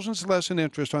thousands less in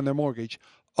interest on their mortgage,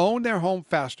 own their home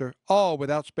faster, all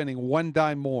without spending one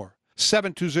dime more.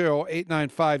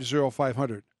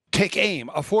 720-895-0500. Take AIM,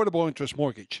 Affordable Interest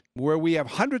Mortgage, where we have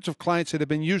hundreds of clients that have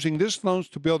been using this loans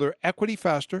to build their equity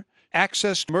faster,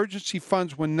 access emergency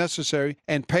funds when necessary,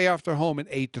 and pay off their home in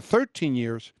 8 to 13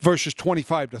 years versus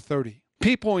 25 to 30.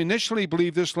 People initially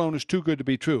believe this loan is too good to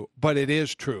be true, but it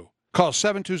is true. Call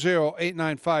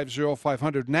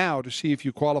 720-895-0500 now to see if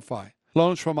you qualify.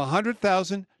 Loans from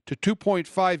 $100,000 to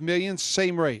 $2.5 million,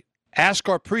 same rate. Ask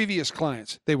our previous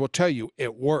clients. They will tell you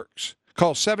it works.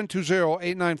 Call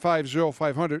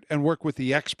 720-895-0500 and work with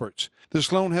the experts.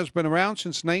 This loan has been around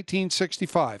since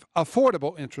 1965.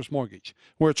 Affordable Interest Mortgage,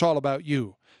 where it's all about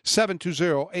you.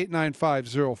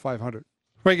 720-895-0500.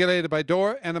 Regulated by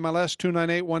DORA, NMLS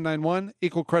 298191,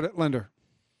 Equal Credit Lender.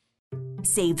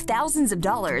 Save thousands of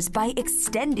dollars by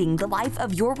extending the life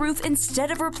of your roof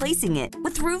instead of replacing it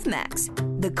with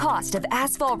RoofMax. The cost of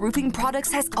asphalt roofing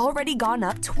products has already gone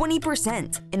up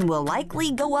 20% and will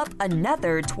likely go up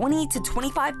another 20 to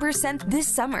 25% this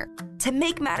summer. To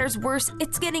make matters worse,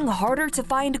 it's getting harder to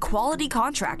find quality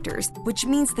contractors, which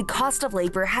means the cost of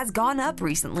labor has gone up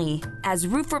recently. As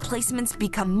roof replacements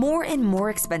become more and more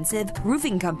expensive,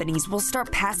 roofing companies will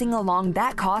start passing along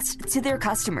that cost to their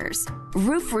customers.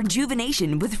 Roof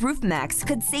rejuvenation with RoofMax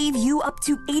could save you up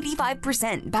to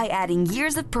 85% by adding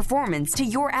years of performance to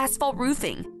your asphalt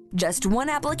roofing. Just one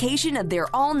application of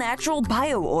their all-natural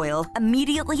bio oil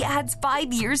immediately adds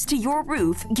 5 years to your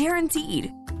roof,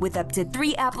 guaranteed. With up to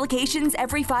 3 applications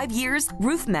every 5 years,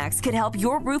 RoofMax could help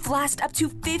your roof last up to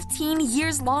 15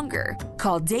 years longer.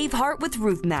 Call Dave Hart with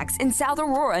RoofMax in South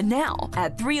Aurora now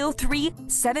at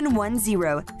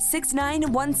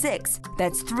 303-710-6916.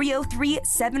 That's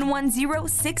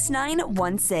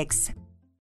 303-710-6916.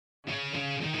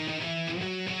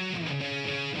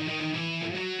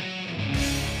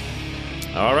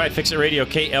 All right, Fix It Radio,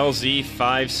 KLZ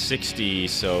 560.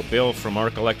 So Bill from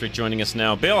Arc Electric joining us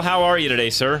now. Bill, how are you today,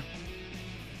 sir?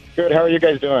 Good. How are you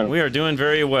guys doing? We are doing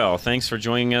very well. Thanks for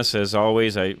joining us, as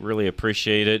always. I really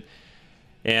appreciate it.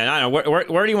 And I don't know,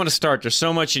 where do you want to start? There's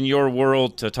so much in your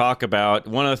world to talk about.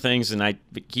 One of the things, and I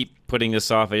keep putting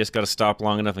this off, I just got to stop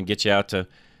long enough and get you out to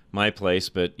my place.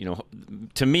 But, you know,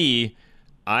 to me,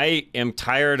 I am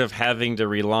tired of having to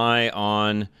rely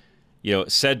on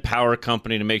said power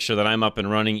company to make sure that I'm up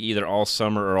and running either all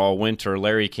summer or all winter.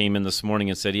 Larry came in this morning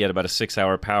and said he had about a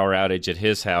 6-hour power outage at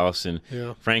his house. And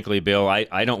frankly, Bill,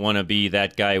 I don't want to be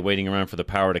that guy waiting around for the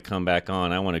power to come back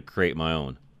on. I want to create my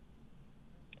own.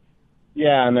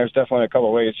 Yeah, and there's definitely a couple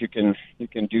of ways you can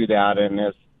do that. And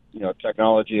as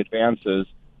technology advances,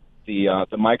 the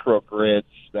microgrids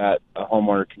that a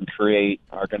homeowner can create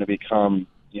are going to become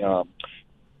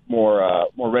more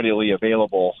readily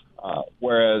available.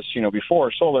 Whereas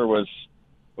before, solar was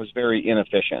very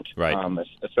inefficient, right?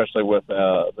 Especially with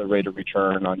the rate of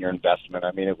return on your investment.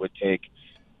 I mean, it would take.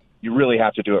 You really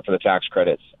have to do it for the tax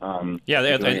credits.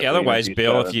 Otherwise,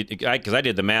 Bill, because I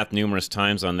did the math numerous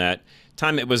times on that.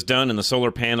 Time it was done and the solar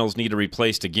panels needed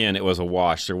replaced again, it was a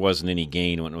wash. There wasn't any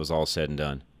gain when it was all said and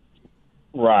done.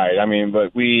 Right. I mean,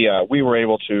 but we were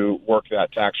able to work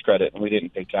that tax credit, and we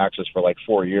didn't pay taxes for like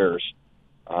 4 years.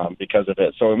 Because of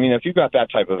it. So, I mean, if you've got that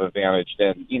type of advantage,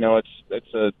 then,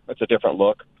 it's a different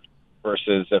look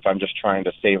versus if I'm just trying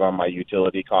to save on my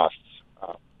utility costs.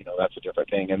 That's a different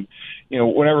thing. And,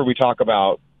 whenever we talk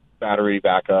about battery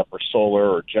backup or solar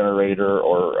or generator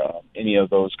or any of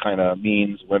those kind of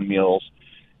means, windmills,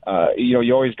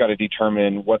 you always got to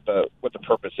determine what the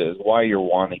purpose is, why you're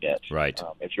wanting it. Right.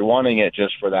 If you're wanting it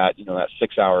just for that, that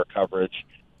 6-hour coverage,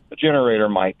 the generator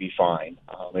might be fine.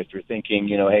 If you're thinking,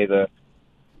 hey, the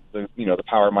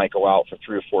power might go out for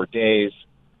 3 or 4 days.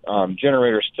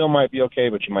 Generator still might be okay,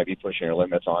 but you might be pushing your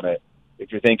limits on it. If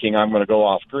you're thinking I'm going to go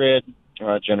off grid,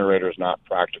 generator is not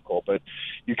practical. But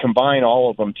you combine all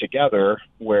of them together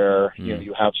where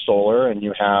you have solar and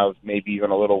you have maybe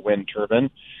even a little wind turbine,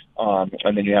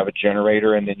 and then you have a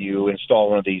generator, and then you install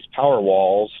one of these power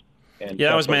walls. And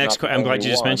that was my next. I'm glad you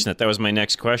just mentioned that. That was my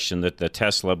next question. That the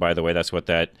Tesla, by the way, that's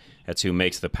who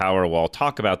makes the power wall.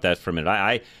 Talk about that for a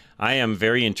minute. I am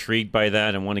very intrigued by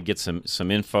that and want to get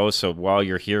some info. So while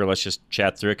you're here, let's just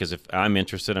chat through it, because if I'm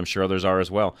interested, I'm sure others are as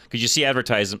well. Because you see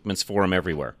advertisements for them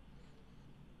everywhere.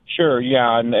 Sure,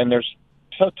 yeah, and there's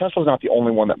Tesla's not the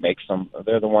only one that makes them.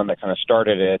 They're the one that kind of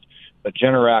started it. But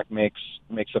Generac makes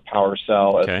a power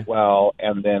cell as well,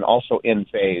 and then also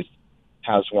Enphase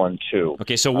has one too.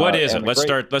 Okay, so what is it?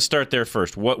 Let's start there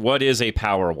first. What is a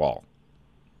power wall?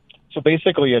 So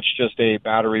basically, it's just a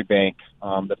battery bank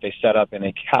that they set up in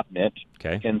a cabinet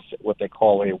in what they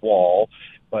call a wall.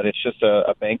 But it's just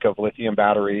a bank of lithium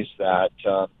batteries that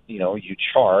you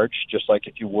charge, just like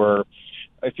if you were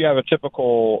if you have a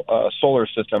typical solar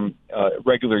system,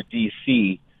 regular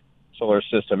DC solar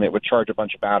system, it would charge a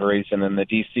bunch of batteries, and then the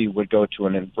DC would go to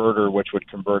an inverter, which would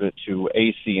convert it to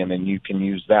AC, and then you can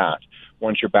use that.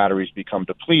 Once your batteries become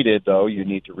depleted, though, you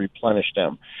need to replenish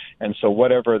them. And so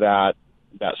whatever that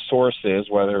source is,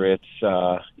 whether it's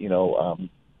the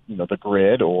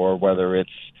grid, or whether it's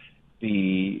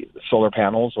the solar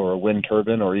panels or a wind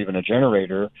turbine or even a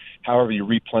generator, however you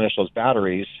replenish those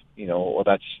batteries,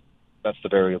 that's the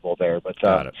variable there. But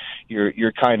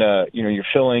you're kind of, you're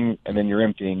filling and then you're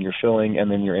emptying, you're filling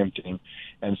and then you're emptying.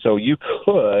 And so you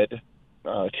could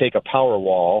take a power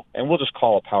wall, and we'll just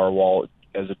call a power wall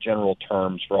as a general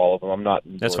terms for all of them. I'm not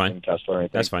endorsing Tesla or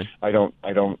anything. That's fine. I don't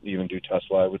even do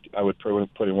Tesla. I would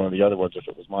put in one of the other ones if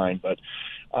it was mine, but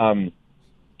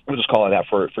we'll just call it that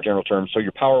for general terms. So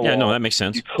your power wall. Yeah, no, that makes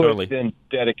sense. You could then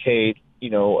dedicate,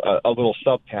 a little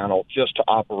sub panel just to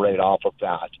operate off of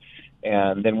that.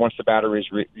 And then once the batteries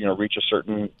reach a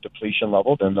certain depletion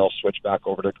level, then they'll switch back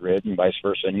over to grid and vice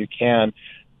versa. And you can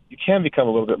become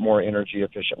a little bit more energy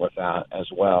efficient with that as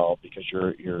well, because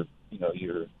you're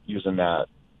using that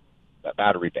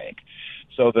battery bank.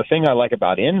 So the thing I like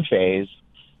about Enphase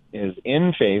is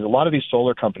a lot of these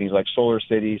solar companies like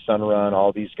SolarCity, Sunrun,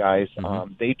 all these guys,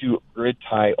 they do grid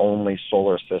tie only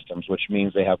solar systems, which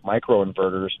means they have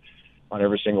microinverters on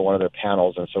every single one of their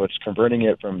panels. And so it's converting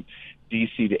it from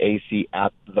DC to AC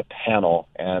at the panel.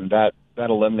 And that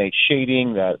eliminates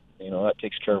shading, that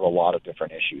takes care of a lot of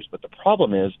different issues. But the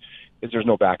problem is there's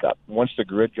no backup. Once the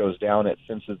grid goes down, it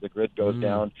senses the grid goes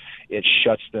down, it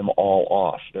shuts them all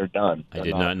off. They're done. I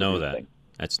did not know that.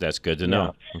 That's good to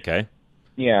know. Okay.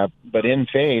 Yeah, but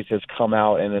Enphase has come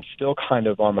out, and it's still kind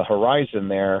of on the horizon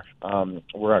there.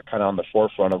 We're kind of on the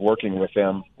forefront of working with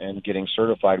them and getting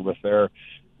certified with their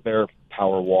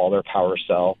power wall, their power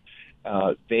cell.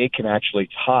 They can actually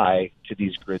tie to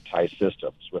these grid tie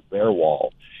systems with their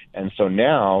wall. And so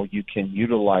now you can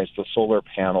utilize the solar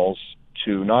panels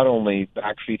to not only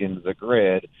backfeed into the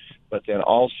grid, but then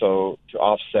also to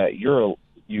offset your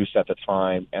use at the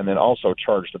time, and then also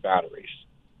charge the batteries.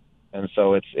 And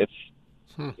so it's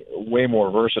way more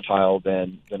versatile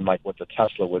than like what the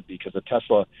Tesla would be, because the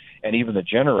Tesla and even the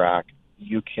Generac,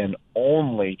 you can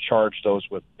only charge those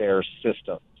with their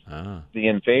systems. The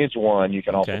Enphase one, you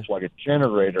can also plug a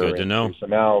generator Good to know. So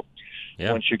now,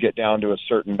 once you get down to a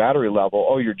certain battery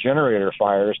level, your generator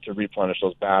fires to replenish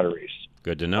those batteries.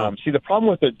 Good to know. See, the problem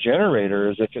with the generator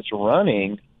is if it's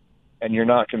running and you're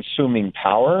not consuming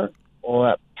power, well,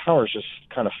 that power is just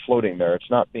kind of floating there. It's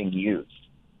not being used.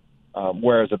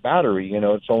 Whereas a battery,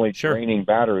 it's only draining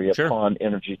battery upon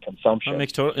energy consumption. That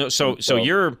makes total. So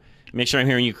you're, make sure I'm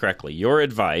hearing you correctly. Your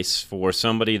advice for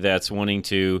somebody that's wanting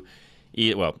to,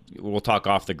 we'll talk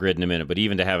off the grid in a minute, but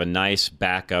even to have a nice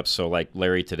backup, so like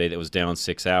Larry today that was down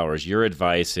 6 hours, your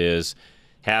advice is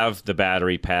have the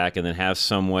battery pack and then have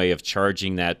some way of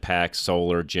charging that pack,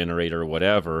 solar, generator,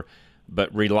 whatever,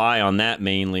 but rely on that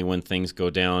mainly when things go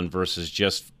down versus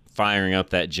just firing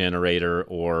up that generator.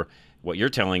 Or what you're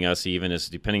telling us even is,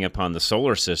 depending upon the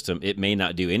solar system, it may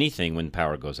not do anything when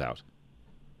power goes out.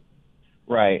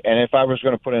 Right, and if I was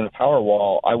going to put in a power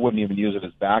wall, I wouldn't even use it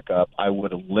as backup. I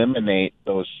would eliminate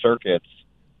those circuits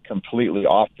completely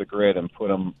off the grid and put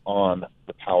them on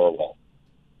the power wall.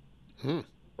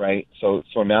 Right, so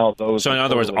now those. So in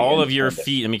other words, all of your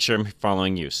feed. Let me make sure I'm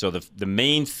following you. So the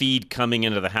main feed coming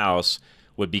into the house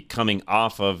would be coming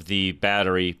off of the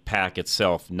battery pack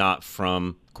itself, not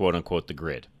from quote unquote the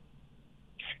grid.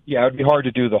 Yeah, it'd be hard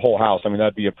to do the whole house. I mean,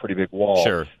 that'd be a pretty big wall.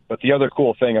 Sure. But the other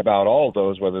cool thing about all of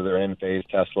those, whether they're Enphase,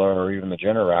 Tesla, or even the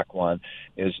Generac one,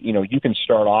 is, you can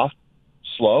start off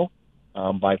slow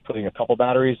by putting a couple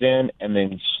batteries in, and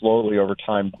then slowly over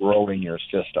time growing your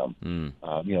system,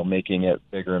 making it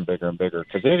bigger and bigger and bigger,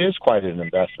 because it is quite an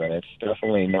investment. It's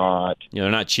definitely not...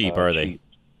 they're not cheap, are they? Cheap.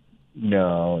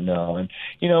 No. And,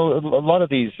 a lot of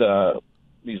these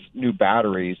new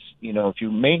batteries, if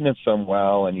you maintenance them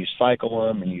well and you cycle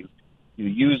them and you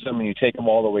use them and you take them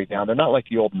all the way down, they're not like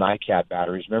the old NiCad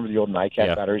batteries. Remember the old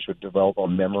NiCad batteries would develop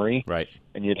on memory? Right.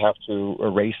 And you'd have to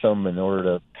erase them in order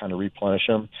to kind of replenish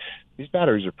them. These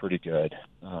batteries are pretty good.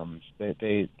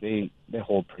 They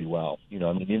hold pretty well.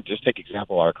 You just take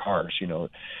example our cars.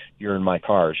 You're in my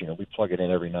cars. We plug it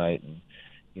in every night, and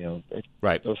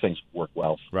those things work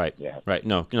well. Right. Yeah. Right.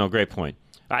 No. Great point.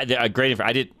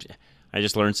 I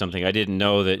just learned something. I didn't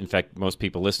know that. In fact, most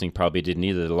people listening probably didn't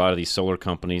either. That a lot of these solar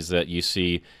companies that you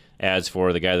see ads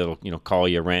for, the guy that'll call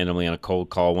you randomly on a cold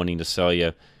call wanting to sell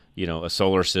you, a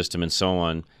solar system and so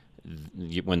on.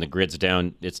 When the grid's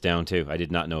down, it's down too. I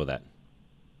did not know that.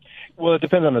 Well, it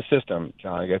depends on the system,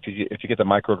 John. If you get the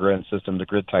microgrid system, the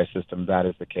grid tie system, that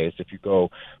is the case. If you go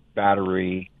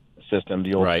battery system,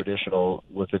 the old traditional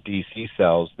with the DC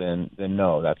cells, then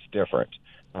no, that's different.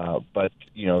 But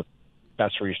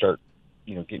that's where you start,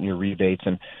 getting your rebates.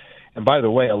 And by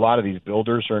the way, a lot of these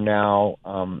builders are now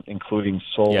including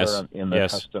solar in the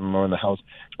custom or in the house.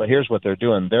 But here's what they're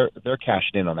doing: they're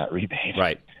cashing in on that rebate,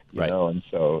 right? And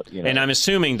so and I'm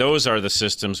assuming those are the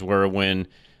systems where when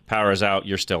power is out,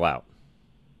 you're still out.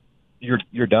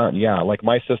 You're done. Yeah, like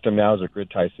my system now is a grid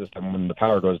tie system. When the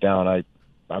power goes down,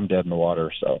 I'm dead in the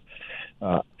water. So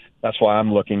that's why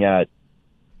I'm looking at,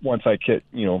 once I get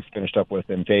finished up with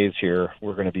Enphase here,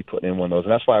 we're going to be putting in one of those.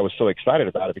 And that's why I was so excited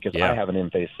about it, because I have an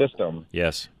Enphase system.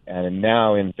 Yes. And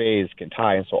now Enphase can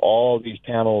tie. And so all these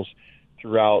panels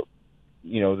throughout,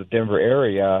 the Denver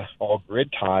area, all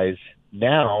grid ties,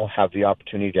 now have the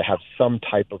opportunity to have some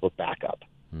type of a backup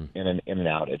in an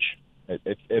outage.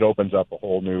 It opens up a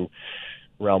whole new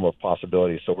realm of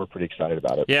possibilities. So we're pretty excited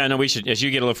about it. Yeah, no, we should. As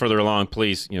you get a little further along,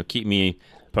 please, keep me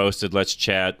posted. Let's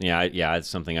chat. Yeah, it's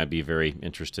something I'd be very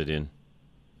interested in.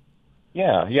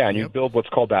 Yeah, and you build what's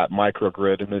called that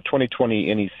microgrid. In the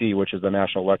 2020 NEC, which is the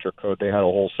National Electric Code, they had a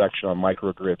whole section on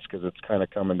microgrids because it's kind of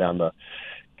coming down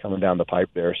the pipe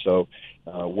there. So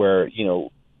where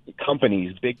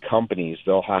companies, big companies,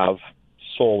 they'll have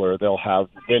solar, they'll have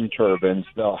wind turbines,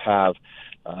 they'll have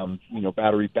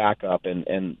battery backup,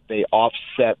 and they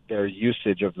offset their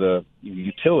usage of the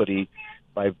utility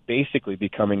by basically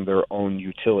becoming their own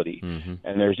utility. Mm-hmm.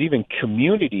 And there's even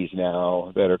communities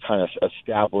now that are kind of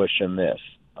established in this.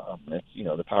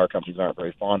 The power companies aren't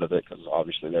very fond of it because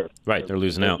obviously they're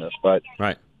losing out. But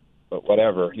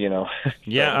whatever,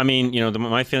 Yeah, I mean,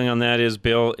 my feeling on that is,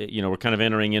 Bill, we're kind of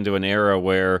entering into an era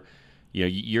where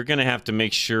you're going to have to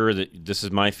make sure that, this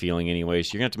is my feeling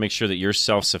anyways, you're going to have to make sure that you're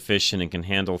self-sufficient and can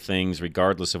handle things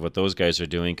regardless of what those guys are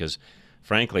doing, because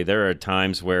frankly, there are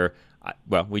times where,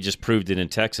 we just proved it in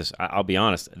Texas. I'll be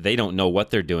honest, they don't know what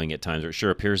they're doing at times, or it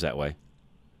sure appears that way.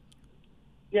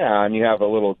 Yeah, and you have a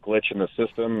little glitch in the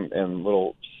system and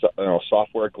little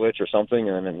software glitch or something,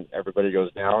 and then everybody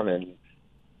goes down, and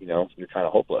you're kind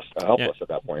of helpless at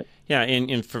that point. Yeah,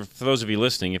 and for those of you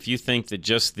listening, if you think that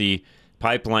just the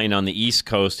pipeline on the East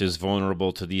Coast is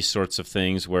vulnerable to these sorts of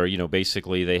things where,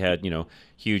 basically they had,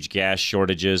 huge gas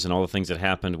shortages and all the things that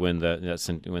happened when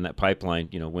that pipeline,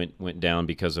 went down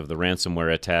because of the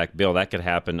ransomware attack. Bill, that could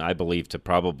happen, I believe, to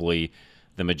probably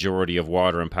the majority of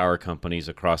water and power companies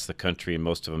across the country, and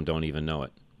most of them don't even know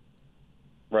it.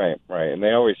 Right. And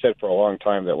they always said for a long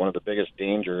time that one of the biggest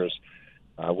dangers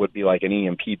would be like an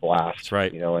EMP blast. That's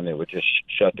right. And it would just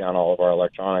shut down all of our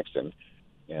electronics, and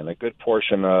a good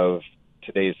portion of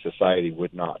today's society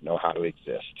would not know how to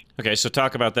exist. Okay, so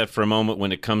talk about that for a moment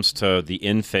when it comes to the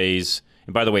Enphase.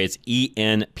 And by the way, it's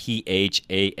ENPHASE.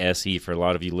 For a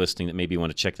lot of you listening that maybe want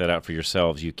to check that out for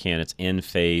yourselves, you can. It's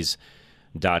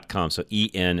enphase.com. So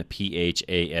ENPHASE.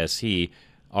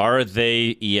 Are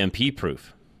they EMP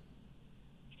proof?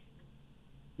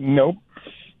 Nope,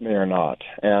 they are not.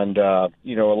 And, a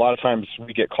lot of times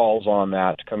we get calls on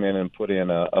that to come in and put in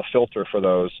a filter for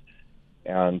those.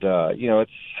 And,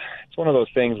 it's one of those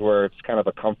things where it's kind of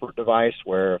a comfort device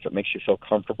where if it makes you feel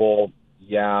comfortable,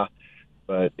 yeah.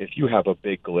 But if you have a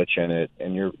big glitch in it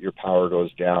and your power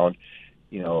goes down,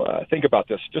 think about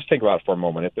this. Just think about it for a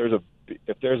moment.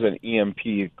 If there's an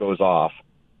EMP goes off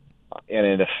and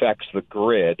it affects the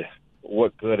grid,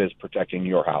 what good is protecting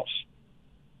your house?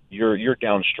 You're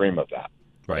downstream of that.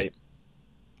 Right.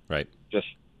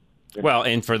 Well,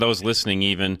 and for those listening,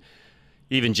 even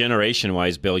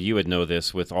generation-wise, Bill, you would know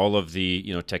this with all of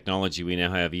the technology we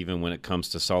now have, even when it comes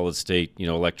to solid-state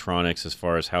electronics, as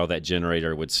far as how that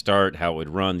generator would start, how it would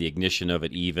run, the ignition of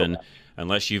it, even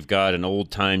unless you've got an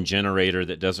old-time generator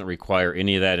that doesn't require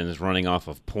any of that and is running off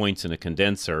of points in a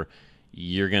condenser,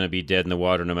 you're going to be dead in the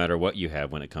water no matter what you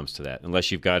have when it comes to that,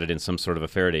 unless you've got it in some sort of a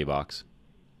Faraday box.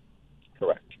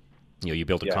 Correct. You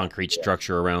built a concrete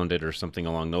structure around it or something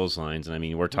along those lines, and I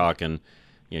mean, we're talking.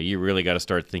 You really got to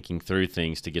start thinking through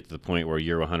things to get to the point where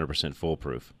you're 100%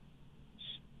 foolproof.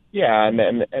 Yeah, and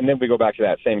then we go back to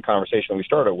that same conversation we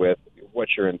started with.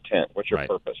 What's your intent? What's your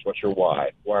purpose? What's your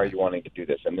why? Why are you wanting to do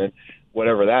this? And then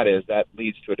whatever that is, that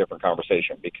leads to a different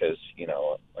conversation because,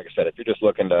 like I said, if you're just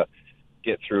looking to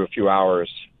get through a few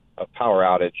hours of power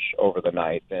outage over the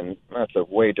night, then that's a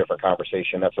way different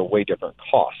conversation. That's a way different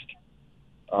cost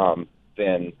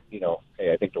than,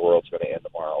 hey, I think the world's going to end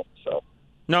tomorrow. So.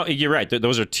 No, you're right.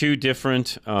 Those are two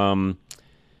different,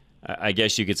 I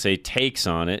guess you could say, takes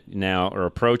on it now or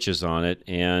approaches on it.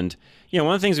 And,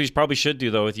 one of the things we probably should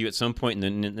do, though, with you at some point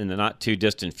in the not too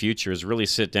distant future is really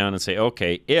sit down and say,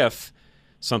 okay, if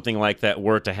something like that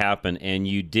were to happen and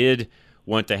you did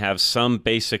want to have some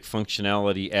basic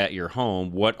functionality at your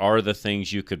home, what are the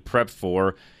things you could prep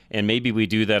for? And maybe we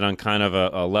do that on kind of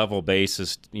a level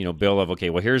basis, Bill, of, okay,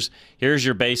 well, here's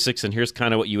your basics and here's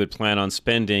kind of what you would plan on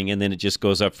spending. And then it just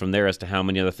goes up from there as to how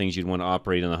many other things you'd want to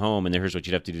operate in the home. And here's what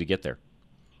you'd have to do to get there.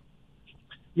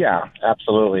 Yeah,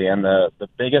 absolutely. And the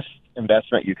biggest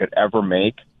investment you could ever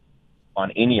make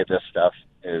on any of this stuff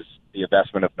is the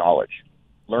investment of knowledge.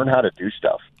 Learn how to do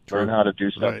stuff. True. Learn how to do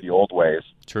stuff the old ways.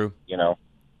 True.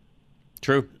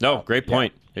 True. No, great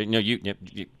point. Yeah. You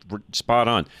spot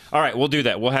on. All right, we'll do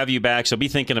that. We'll have you back. So be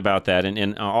thinking about that.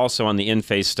 And also on the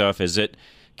in-phase stuff, as it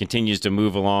continues to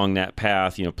move along that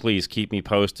path, please keep me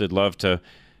posted. Love to,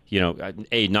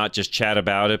 not just chat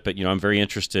about it, but, I'm very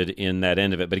interested in that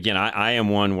end of it. But again, I am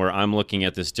one where I'm looking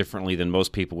at this differently than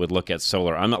most people would look at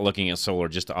solar. I'm not looking at solar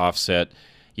just to offset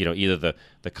either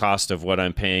the cost of what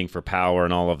I'm paying for power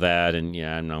and all of that, and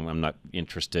I'm not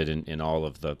interested in all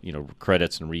of the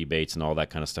credits and rebates and all that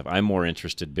kind of stuff. I'm more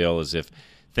interested, Bill, is if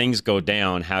things go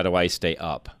down, how do I stay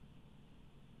up?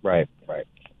 Right,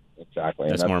 exactly.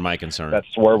 That's more my concern.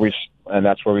 That's where we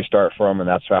start from, and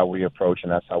that's how we approach,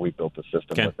 and that's how we built the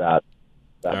system with that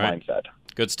mindset.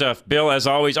 Good stuff. Bill, as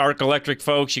always, Arc Electric,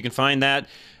 folks. You can find that.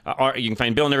 You can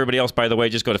find Bill and everybody else, by the way.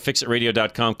 Just go to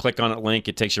fixitradio.com, click on that link.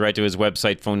 It takes you right to his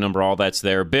website, phone number, all that's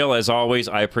there. Bill, as always,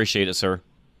 I appreciate it, sir.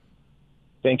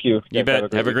 Thank you. You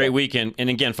bet. Have a great weekend. And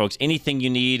again, folks, anything you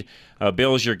need,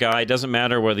 Bill's your guy. It doesn't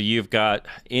matter whether you've got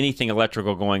anything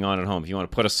electrical going on at home. If you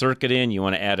want to put a circuit in, you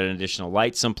want to add an additional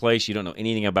light someplace, you don't know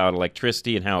anything about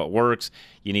electricity and how it works,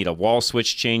 you need a wall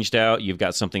switch changed out, you've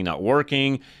got something not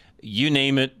working, you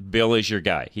name it, Bill is your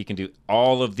guy. He can do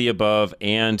all of the above,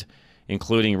 and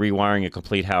including rewiring a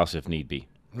complete house if need be.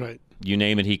 Right. You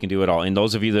name it, he can do it all. And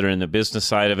those of you that are in the business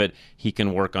side of it, he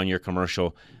can work on your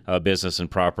commercial business and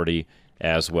property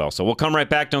as well. So we'll come right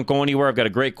back. Don't go anywhere. I've got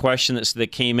a great question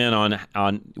that came in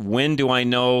on when do I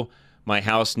know my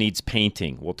house needs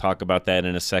painting? We'll talk about that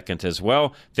in a second as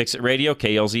well. Fix It Radio,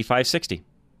 KLZ 560.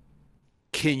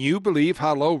 Can you believe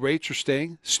how low rates are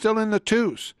staying? Still in the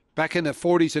twos. Back in the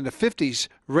 40s and the 50s,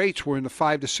 rates were in the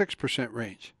 5 to 6%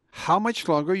 range. How much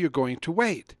longer are you going to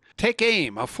wait? Take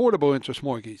AIM, Affordable Interest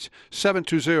Mortgage,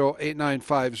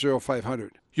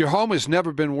 720-895-0500. Your home has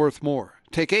never been worth more.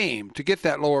 Take AIM to get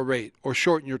that lower rate or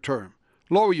shorten your term.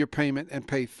 Lower your payment and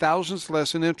pay thousands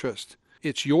less in interest.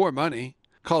 It's your money.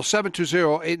 Call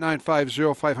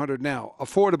 720-895-0500 now.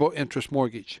 Affordable Interest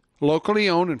Mortgage. Locally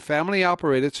owned and family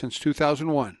operated since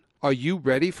 2001. Are you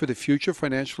ready for the future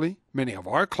financially? Many of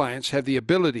our clients have the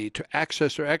ability to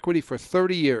access their equity for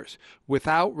 30 years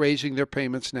without raising their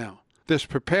payments now. This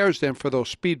prepares them for those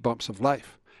speed bumps of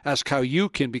life. Ask how you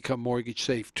can become mortgage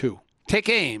safe too. Take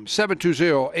AIM,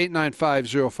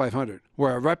 720-895-0500,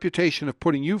 where a reputation of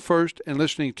putting you first and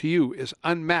listening to you is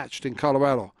unmatched in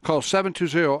Colorado. Call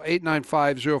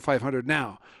 720-895-0500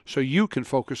 now so you can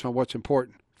focus on what's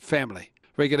important, family.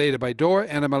 Regulated by DOR,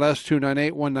 NMLS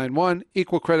 298191,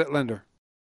 Equal Credit Lender.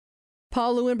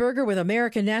 Paul Leuenberger with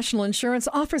American National Insurance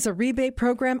offers a rebate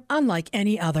program unlike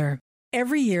any other.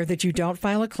 Every year that you don't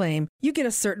file a claim, you get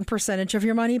a certain percentage of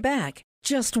your money back.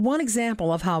 Just one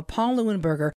example of how Paul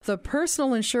Leuenberger, the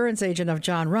personal insurance agent of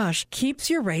John Rush, keeps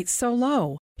your rates so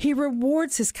low. He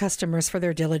rewards his customers for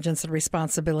their diligence and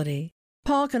responsibility.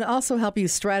 Paul can also help you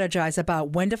strategize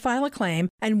about when to file a claim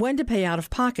and when to pay out of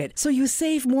pocket so you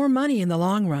save more money in the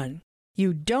long run.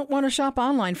 You don't want to shop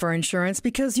online for insurance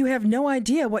because you have no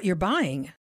idea what you're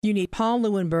buying. You need Paul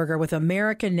Leuenberger with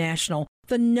American National,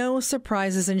 the no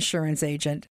surprises insurance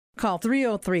agent. Call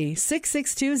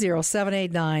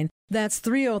 303-662-0789. That's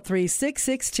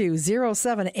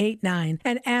 303-662-0789.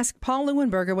 And ask Paul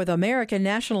Leuenberger with American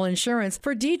National Insurance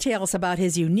for details about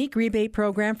his unique rebate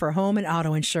program for home and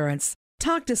auto insurance.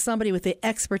 Talk to somebody with the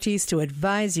expertise to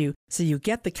advise you so you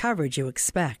get the coverage you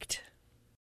expect.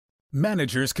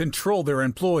 Managers control their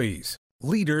employees.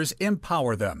 Leaders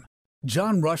empower them.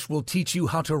 John Rush will teach you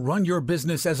how to run your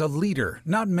business as a leader,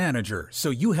 not manager, so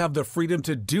you have the freedom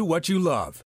to do what you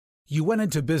love. You went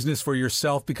into business for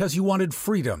yourself because you wanted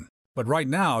freedom. But right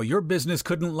now, your business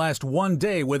couldn't last one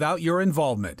day without your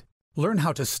involvement. Learn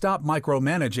how to stop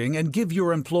micromanaging and give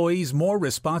your employees more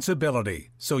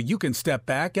responsibility so you can step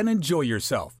back and enjoy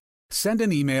yourself. Send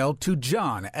an email to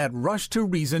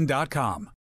john@rushtoreason.com.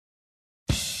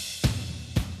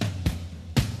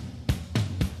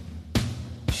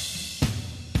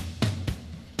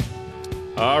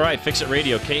 All right, Fix It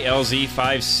Radio, KLZ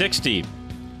 560.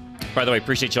 By the way,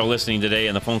 appreciate y'all listening today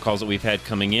and the phone calls that we've had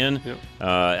coming in. Yep.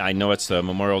 I know it's the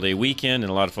Memorial Day weekend, and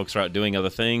a lot of folks are out doing other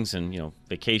things and,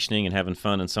 vacationing and having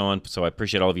fun and so on. So I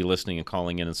appreciate all of you listening and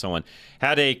calling in and so on.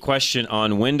 Had a question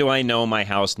on when do I know my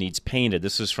house needs painted?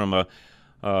 This is from a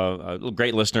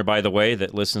great listener, by the way,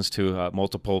 that listens to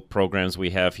multiple programs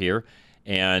we have here,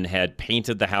 and had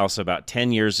painted the house about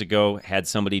 10 years ago, had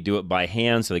somebody do it by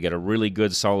hand, so they got a really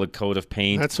good solid coat of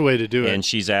paint. That's the way to do it. And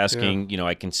she's asking,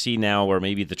 I can see now where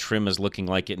maybe the trim is looking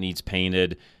like it needs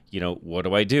painted. What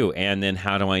do I do? And then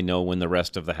how do I know when the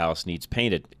rest of the house needs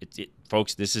painted?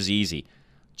 Folks, this is easy.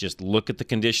 Just look at the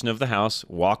condition of the house,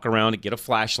 walk around it, get a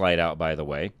flashlight out, by the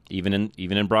way, even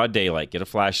in broad daylight, get a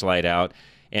flashlight out,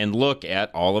 and look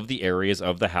at all of the areas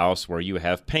of the house where you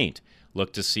have paint.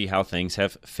 Look to see how things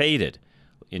have faded.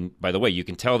 And by the way, you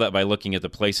can tell that by looking at the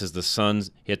places the sun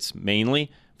hits mainly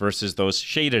versus those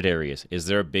shaded areas. Is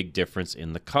there a big difference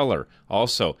in the color?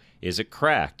 Also, is it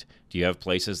cracked? Do you have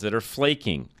places that are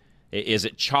flaking? Is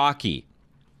it chalky?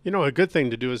 A good thing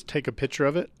to do is take a picture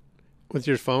of it with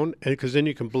your phone, because then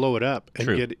you can blow it up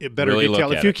and get a better really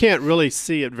detail. If you can't really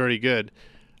see it very good,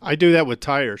 I do that with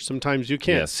tires. Sometimes you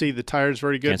can't see the tires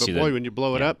very good, but boy, when you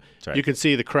blow it up, you can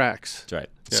see the cracks. That's right.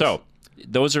 Yes. So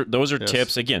those are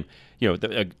tips. Again,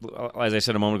 as I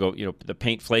said a moment ago, the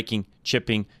paint flaking,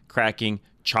 chipping, cracking,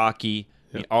 chalky,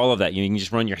 all of that. You can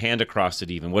just run your hand across it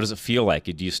even. What does it feel like?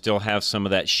 Do you still have some of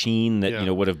that sheen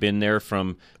that would have been there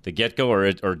from the get-go,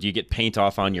 or do you get paint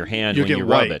off on your hand when you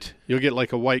rub it? You'll get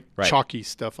like a white chalky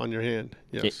stuff on your hand.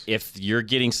 Yes. If you're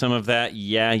getting some of that,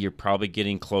 you're probably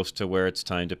getting close to where it's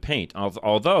time to paint.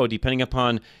 Although, depending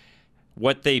upon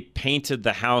what they painted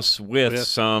the house with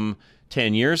some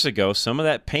 10 years ago, some of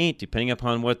that paint, depending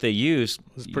upon what they used,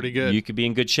 was pretty good. You could be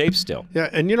in good shape still. Yeah,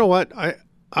 and you know what?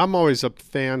 I'm always a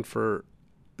fan for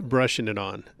brushing it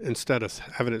on instead of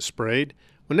having it sprayed.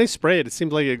 When they spray it, it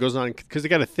seems like it goes on because they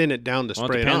got to thin it down to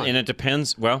spray it on. And it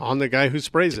depends, on the guy who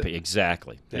sprays it.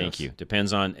 Exactly. Thank you. It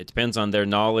depends on their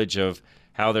knowledge of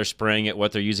how they're spraying it,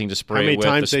 what they're using to spray it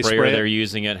with, the sprayer they're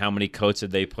using it, how many coats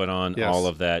did they put on. Yes. All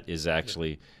of that is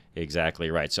actually exactly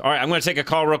right. So, all right, I'm going to take a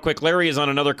call real quick. Larry is on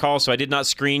another call, so I did not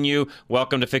screen you.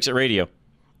 Welcome to Fix It Radio.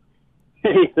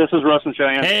 Hey, this is Russ and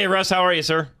Cheyenne. Hey, Russ, how are you,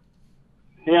 sir?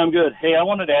 Hey, I'm good. Hey, I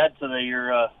wanted to add to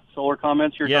your solar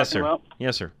comments you're talking about.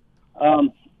 Yes, sir.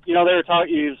 They were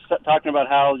talking about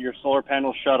how your solar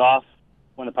panels shut off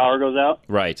when the power goes out.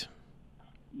 Right.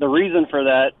 The reason for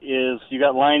that is you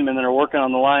got linemen that are working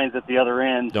on the lines at the other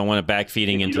end. Don't want it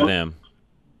backfeeding into them.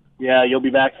 Yeah, you'll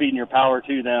be backfeeding your power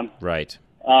to them. Right.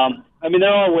 There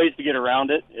are ways to get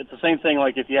around it. It's the same thing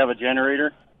like if you have a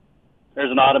generator. There's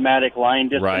an automatic line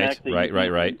disconnect that you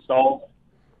can install.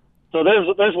 So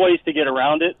there's ways to get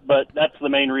around it, but that's the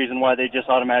main reason why they just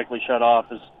automatically shut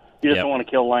off is you just don't want to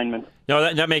kill linemen.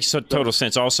 No, that makes total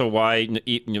sense. Also, why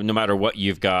no matter what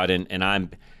you've got,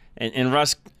 and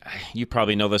Russ, you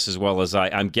probably know this as well as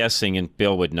I'm guessing, and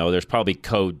Bill would know. There's probably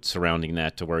code surrounding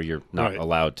that to where you're not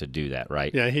allowed to do that,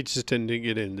 right? Yeah, he just didn't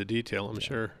get into detail. I'm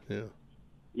sure. Yeah.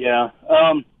 Yeah.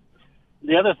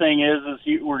 The other thing is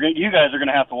you guys are going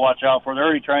to have to watch out for. They're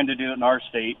already trying to do it in our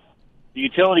state. The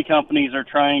utility companies are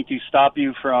trying to stop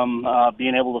you from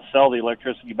being able to sell the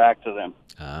electricity back to them.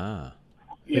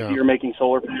 If you're making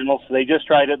solar panels. They just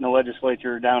tried it in the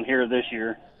legislature down here this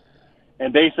year.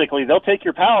 And basically, they'll take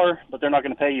your power, but they're not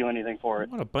going to pay you anything for it.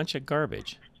 What a bunch of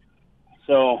garbage.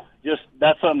 So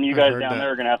that's something you guys down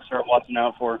there are going to have to start watching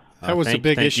out for. That was a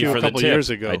big issue a couple years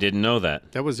ago. I didn't know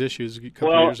that. That was issues a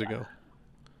couple years ago.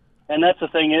 And that's the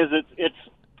thing is it's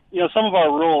some of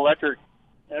our rural electric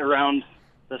around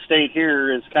the state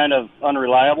here is kind of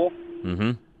unreliable.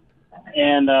 Mm-hmm.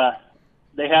 And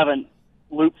they haven't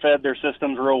loop fed their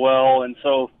systems real well, and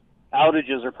so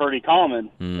outages are pretty common.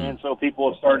 And so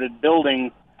people have started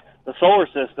building the solar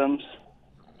systems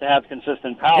to have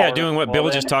consistent power. Yeah, doing what Bill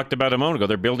just talked about a moment ago.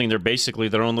 They're building basically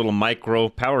their own little micro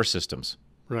power systems.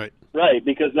 Right. Right,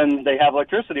 because then they have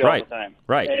electricity all the time.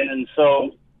 Right. And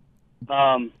so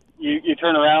you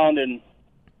turn around and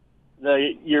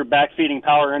you're backfeeding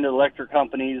power into electric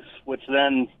companies, which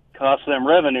then costs them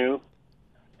revenue.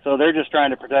 So they're just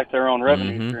trying to protect their own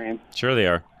revenue stream. Sure they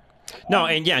are. No,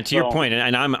 and to your point,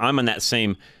 and I'm in that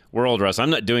same world, Russ.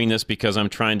 I'm not doing this because I'm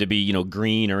trying to be,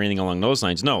 green or anything along those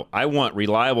lines. No, I want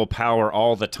reliable power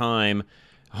all the time,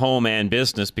 home and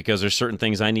business, because there's certain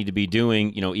things I need to be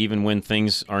doing, even when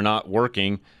things are not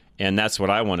working, and that's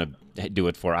what I want to do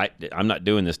it for. I'm not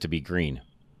doing this to be green.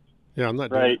 Yeah, I'm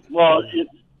not. Right. Well, it's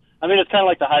kind of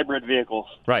like the hybrid vehicles.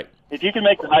 Right. If you can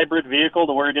make the hybrid vehicle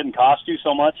to where it didn't cost you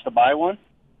so much to buy one,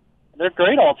 they're a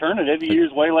great alternative. You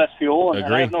use way less fuel,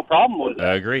 and I have no problem with it.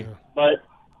 I agree. But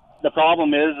the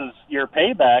problem is your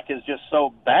payback is just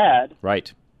so bad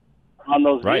Right. on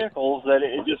those Right. vehicles that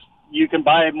it just you can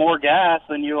buy more gas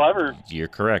than you ever. You're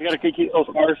correct. You got to keep those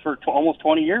cars for almost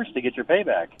 20 years to get your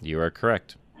payback. You are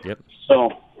correct. Yep.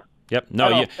 So. Yep.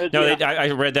 No. Yeah.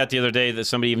 I read that the other day that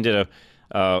somebody even did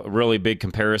a really big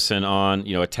comparison on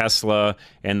a Tesla,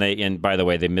 and by the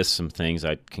way, they missed some things.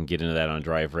 I can get into that on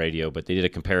Drive Radio, but they did a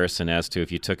comparison as to if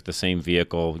you took the same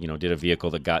vehicle, did a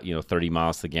vehicle that got 30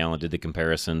 miles to the gallon, did the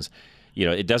comparisons.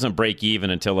 It doesn't break even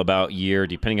until about year,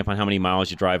 depending upon how many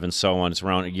miles you drive and so on. It's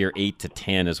around year 8 to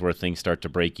 10 is where things start to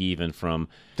break even from.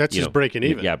 That's just breaking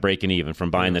even. Yeah, breaking even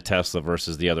from buying the Tesla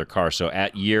versus the other car. So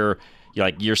at year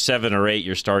 7 or 8,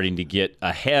 you're starting to get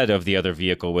ahead of the other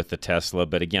vehicle with the Tesla.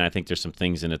 But again, I think there's some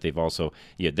things in it. They've also,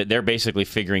 they're basically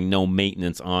figuring no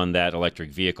maintenance on that electric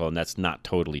vehicle, and that's not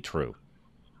totally true.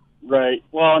 Right.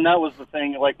 Well, and that was the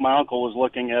thing. Like my uncle was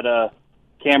looking at a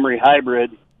Camry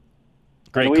hybrid.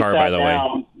 Great car, by the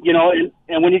way.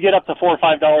 And when you get up to $4 or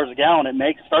 $5 a gallon,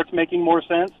 it starts making more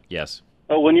sense. Yes.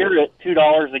 But when you're at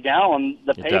 $2 a gallon,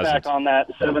 the payback on that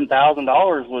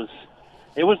 $7,000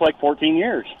 was like 14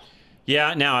 years.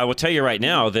 Yeah. Now I will tell you right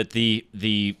now that the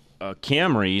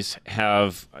Camrys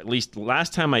have, at least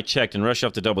last time I checked, and Rush, you'll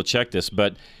have to double check this,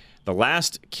 but the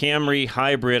last Camry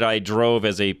hybrid I drove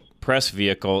as a press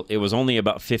vehicle, it was only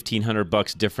about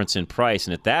 $1,500 difference in price,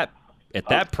 and at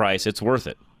that price, it's worth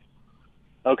it.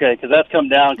 Okay, because that's come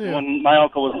down. When my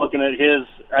uncle was looking at his,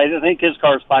 I think his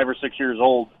car's 5 or 6 years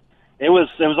old. It was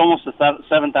almost a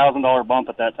 $7,000 bump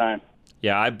at that time.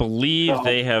 Yeah, I believe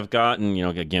they have gotten,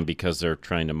 again, because they're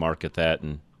trying to market that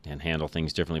and handle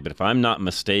things differently. But if I'm not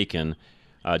mistaken,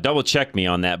 double check me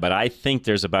on that. But I think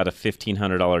there's about a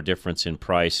 $1,500 difference in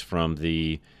price from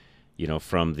the,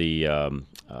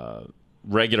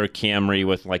 regular Camry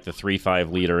with like the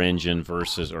 3.5 liter engine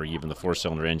versus, or even the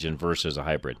 4-cylinder engine versus a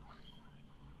hybrid.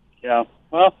 Yeah,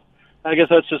 well, I guess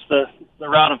that's just the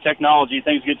route of technology.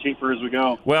 Things get cheaper as we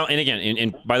go. Well, and again,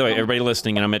 and by the way, everybody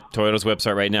listening, and I'm at Toyota's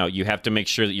website right now, you have to make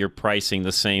sure that you're pricing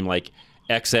the same, like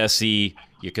XSE,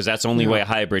 because that's the only way a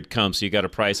hybrid comes. So you got to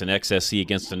price an XSE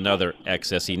against another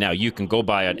XSE. Now, you can go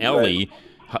buy an LE,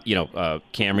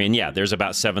 Camry, and there's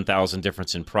about $7,000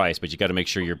 difference in price, but you got to make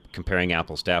sure you're comparing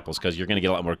apples to apples, because you're going to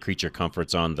get a lot more creature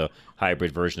comforts on the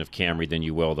hybrid version of Camry than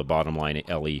you will the bottom line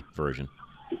LE version.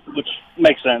 Which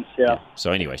makes sense, yeah.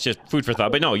 So anyway, it's just food for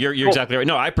thought. But no, you're exactly right.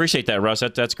 No, I appreciate that, Russ.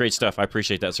 That's great stuff. I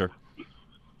appreciate that, sir.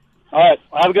 All right.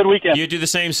 Have a good weekend. You do the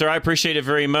same, sir. I appreciate it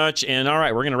very much. And all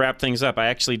right, we're going to wrap things up. I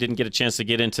actually didn't get a chance to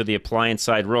get into the appliance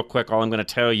side real quick. All I'm going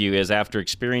to tell you is after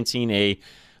experiencing a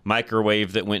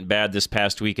microwave that went bad this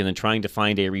past week and then trying to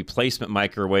find a replacement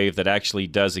microwave that actually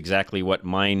does exactly what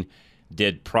mine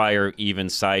did prior, even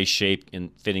size, shape,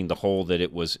 and fitting the hole that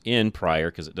it was in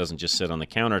prior, because it doesn't just sit on the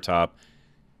countertop.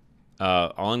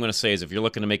 All I'm going to say is if you're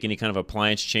looking to make any kind of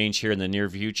appliance change here in the near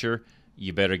future,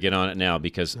 you better get on it now,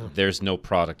 because there's no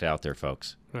product out there,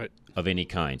 folks, of any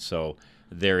kind. So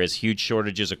there is huge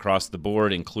shortages across the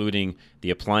board, including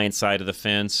the appliance side of the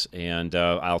fence, and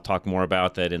I'll talk more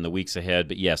about that in the weeks ahead.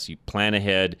 But yes, you plan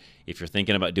ahead. If you're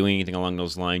thinking about doing anything along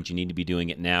those lines, you need to be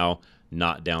doing it now,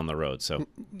 not down the road. So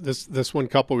this one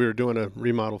couple we were doing a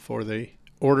remodel for, they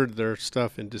ordered their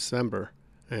stuff in December,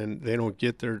 and they don't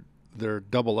get their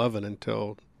double oven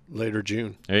until later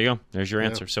June. There you go. There's your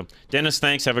answer. So, Dennis,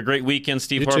 thanks. Have a great weekend.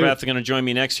 Steve You Horvath too. is going to join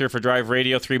me next year for Drive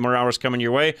Radio. 3 more hours coming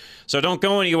your way. So don't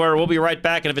go anywhere. We'll be right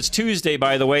back. And if it's Tuesday,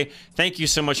 by the way, thank you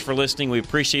so much for listening. We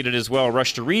appreciate it as well.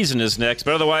 Rush to Reason is next.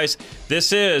 But otherwise,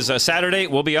 this is Saturday.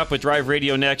 We'll be up with Drive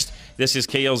Radio next. This is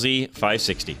KLZ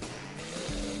 560.